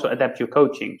 you can also adapt your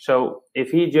coaching. So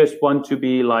if he just wants to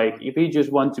be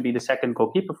the second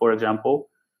goalkeeper, for example,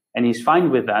 and he's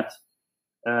fine with that,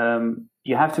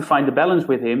 you have to find the balance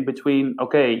with him between,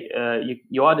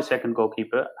 you are the second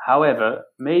goalkeeper. However,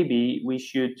 maybe we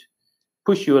should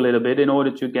push you a little bit in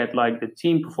order to get like the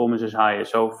team performances higher.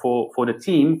 So for the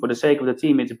team, for the sake of the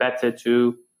team, it's better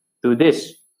to do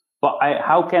this. But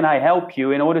how can I help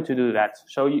you in order to do that?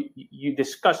 So you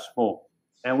discuss more.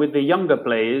 And with the younger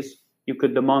players, you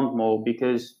could demand more,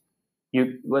 because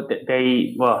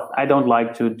I don't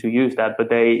like to use that, but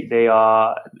they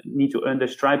need to earn their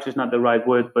stripes is not the right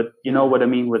word, but you know what I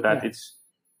mean with that. Yeah. It's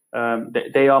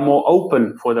they are more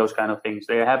open for those kind of things.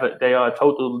 They are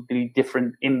totally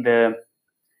different in their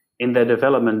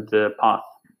development path.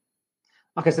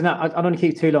 Okay, so now I don't want to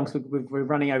keep too long, so we're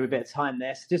running over a bit of time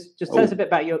there. So just tell us a bit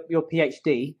about your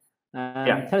PhD.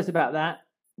 Tell us about that,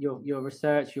 your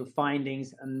research, your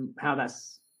findings, and how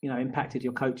that's impacted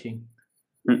your coaching.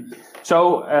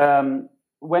 So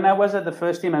when I was at the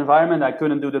first team environment, I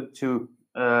couldn't do the two.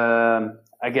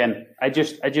 Again, I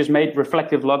just made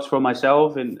reflective logs for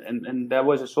myself, and there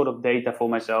was a sort of data for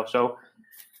myself. So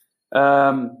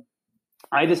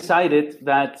I decided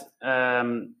that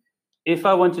if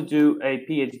I want to do a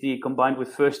PhD combined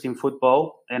with first team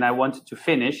football, and I wanted to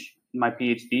finish my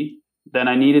PhD, then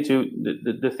I needed to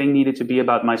the thing needed to be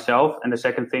about myself. And the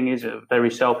second thing is a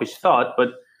very selfish thought,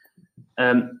 but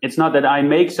it's not that I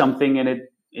make something and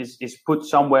it is put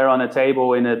somewhere on a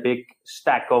table in a big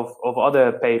stack of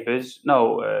other papers.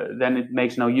 No, then it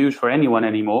makes no use for anyone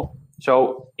anymore.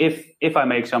 So if I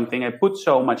make something, I put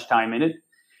so much time in it,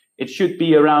 it should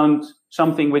be around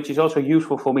something which is also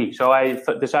useful for me. So I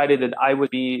decided that I would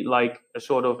be like a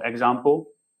sort of example.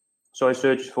 So I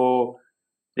searched for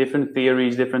different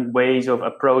theories, different ways of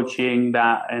approaching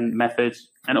that and methods.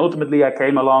 And ultimately I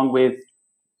came along with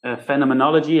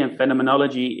phenomenology, and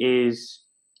phenomenology is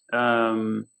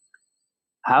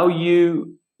how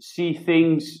you see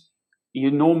things you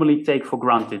normally take for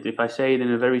granted, if I say it in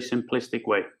a very simplistic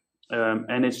way,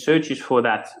 and it searches for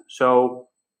that. So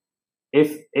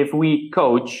if we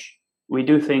coach, we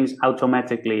do things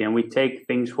automatically and we take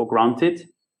things for granted.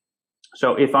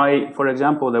 So if I, for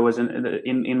example, there was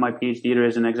in my PhD there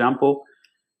is an example,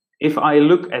 if I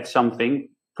look at something,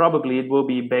 probably it will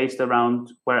be based around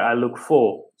where I look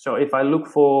for. So if I look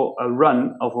for a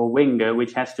run of a winger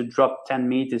which has to drop 10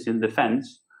 meters in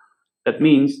defense, that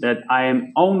means that I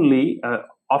am only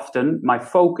often my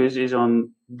focus is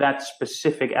on that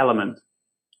specific element.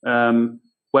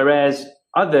 Whereas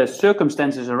other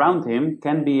circumstances around him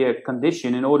can be a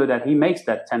condition in order that he makes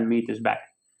that 10 meters back.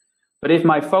 But if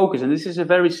my focus, and this is a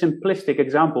very simplistic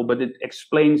example, but it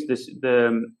explains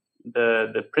the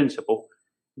principle.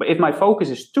 But if my focus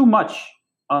is too much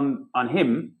on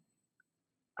him,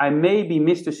 I maybe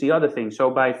miss to see other things. So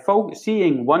by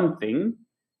seeing one thing,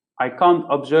 I can't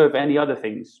observe any other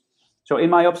things. So in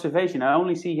my observation, I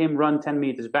only see him run 10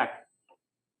 meters back.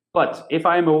 But if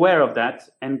I'm aware of that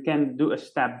and can do a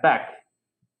step back,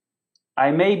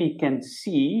 I maybe can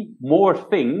see more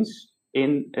things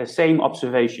in the same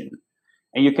observation.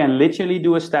 And you can literally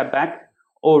do a step back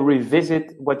or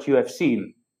revisit what you have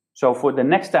seen. So for the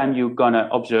next time you're going to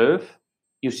observe,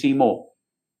 you see more.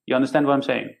 You understand what I'm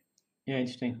saying? Yeah,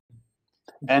 interesting.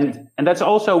 And that's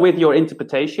also with your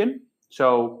interpretation.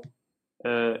 So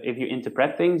if you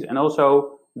interpret things, and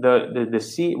also the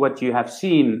see what you have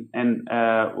seen and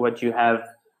what you have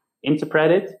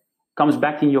interpreted comes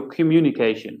back in your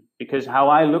communication. Because how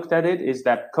I looked at it is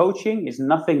that coaching is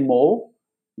nothing more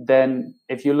than,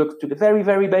 if you look to the very,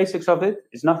 very basics of it,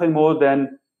 it's nothing more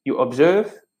than you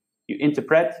observe, you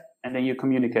interpret, and then you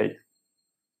communicate.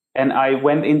 And I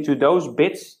went into those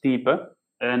bits deeper.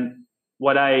 And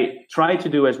what I tried to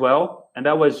do as well, and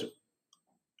that was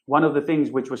one of the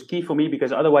things which was key for me,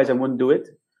 because otherwise I wouldn't do it,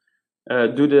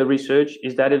 do the research,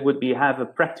 is that it would have a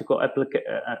practical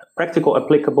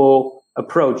applicable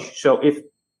approach. So if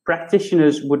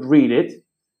practitioners would read it,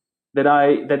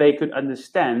 that they could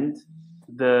understand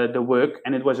the work,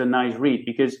 and it was a nice read,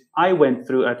 because I went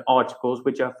through articles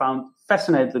which I found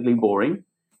fascinatingly boring.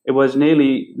 It was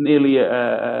nearly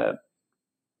a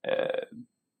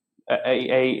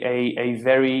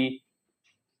very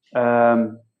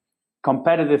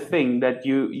competitive thing that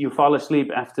you fall asleep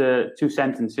after 2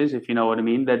 sentences, if you know what I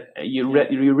mean. That you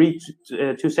read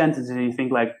 2 sentences and you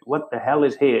think like, what the hell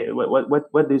is here?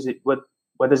 What is it? What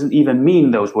does it even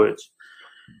mean, those words?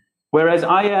 Whereas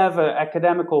I have an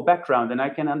academical background, and I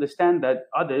can understand that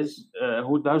others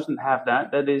who doesn't have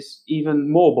that is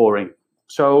even more boring.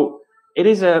 So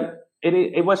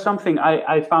it was something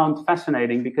I found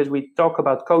fascinating, because we talk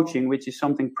about coaching, which is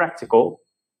something practical,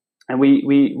 and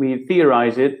we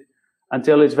theorize it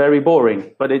until it's very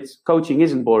boring. But coaching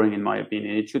isn't boring, in my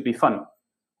opinion. It should be fun.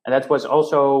 And that was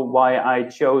also why I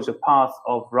chose a path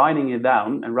of writing it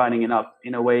down and writing it up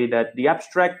in a way that the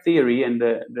abstract theory and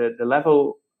the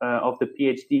level of the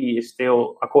PhD is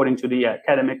still according to the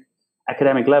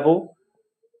academic level,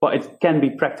 but it can be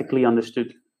practically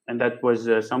understood. And that was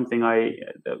something I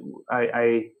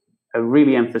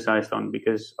really emphasized on,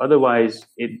 because otherwise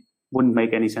it wouldn't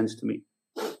make any sense to me.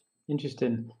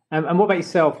 Interesting. And what about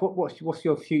yourself? What's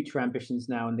your future ambitions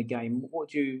now in the game?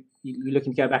 What you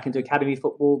looking to go back into academy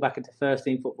football, back into first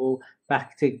team football,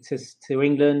 back to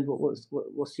England?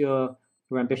 What's your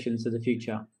ambitions for the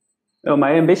future? Oh,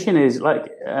 my ambition is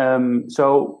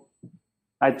so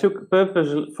I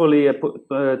purposefully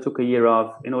took a year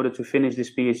off in order to finish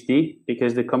this PhD,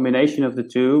 because the combination of the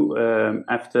two,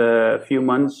 after a few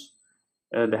months,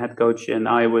 the head coach and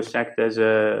I were sacked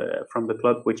from the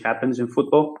club, which happens in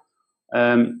football.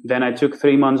 Then I took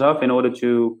 3 months off in order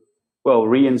to,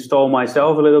 reinstall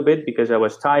myself a little bit, because I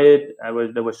was tired.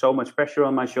 There was so much pressure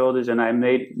on my shoulders, and I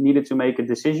needed to make a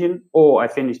decision: or I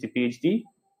finish the PhD,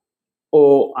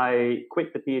 or I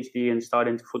quit the PhD and start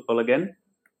into football again.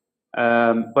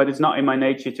 But it's not in my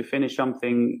nature to finish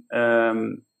something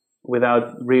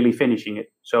without really finishing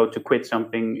it. So to quit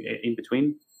something in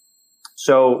between.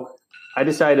 So I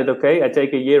decided, okay, I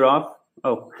take a year off.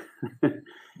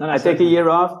 I take a year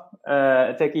off.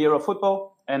 I take a year off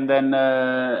football, and then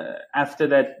after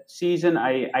that season,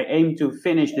 I aim to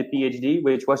finish the PhD,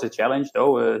 which was a challenge,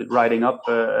 though, writing up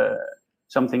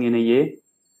something in a year.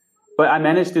 But I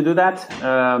managed to do that,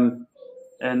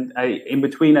 and in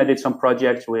between I did some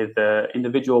projects with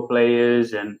individual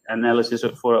players and analysis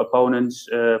for opponents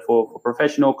for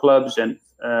professional clubs, and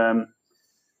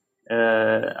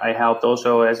I helped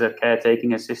also as a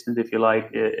caretaking assistant, if you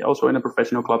like, also in a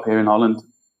professional club here in Holland.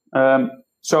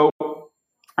 So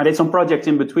I did some projects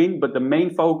in between, but the main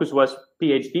focus was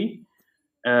PhD.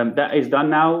 That is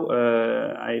done now.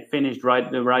 I finished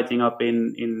the writing up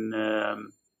in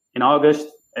August,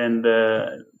 and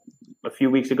a few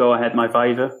weeks ago I had my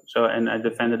Viva, and I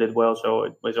defended it well, so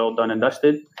it was all done and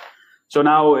dusted. So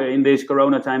now in these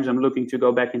Corona times, I'm looking to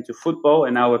go back into football,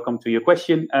 and now I come to your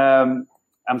question. I'm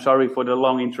sorry for the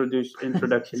long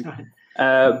introduction,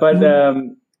 but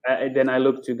then I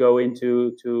look to go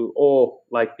into or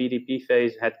like PDP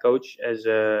phase head coach as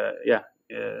there,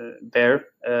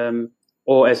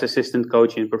 or as assistant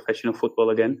coach in professional football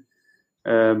again,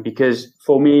 because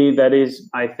for me that is,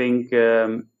 I think,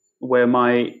 where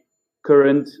my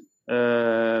current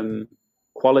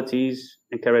qualities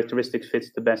and characteristics fits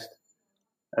the best,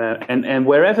 and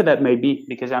wherever that may be,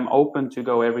 because I'm open to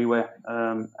go everywhere.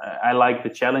 I like the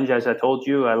challenge, as I told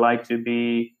you. I like to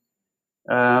be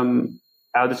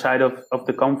outside of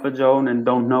the comfort zone and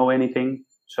don't know anything.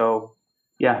 So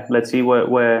yeah, let's see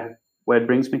where it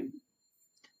brings me.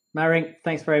 Mairk,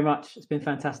 thanks very much. It's been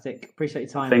fantastic. Appreciate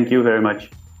your time. Thank you very much.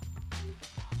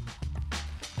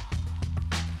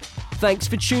 Thanks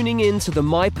for tuning in to the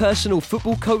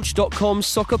MyPersonalFootballCoach.com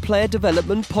Soccer Player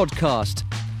Development Podcast.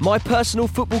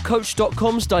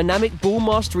 MyPersonalFootballCoach.com's Dynamic Ball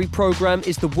Mastery Program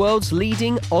is the world's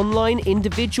leading online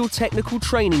individual technical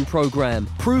training program,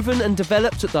 proven and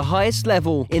developed at the highest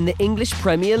level in the English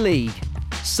Premier League.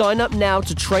 Sign up now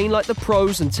to train like the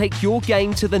pros and take your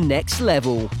game to the next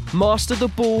level. Master the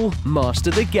ball, master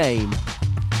the game.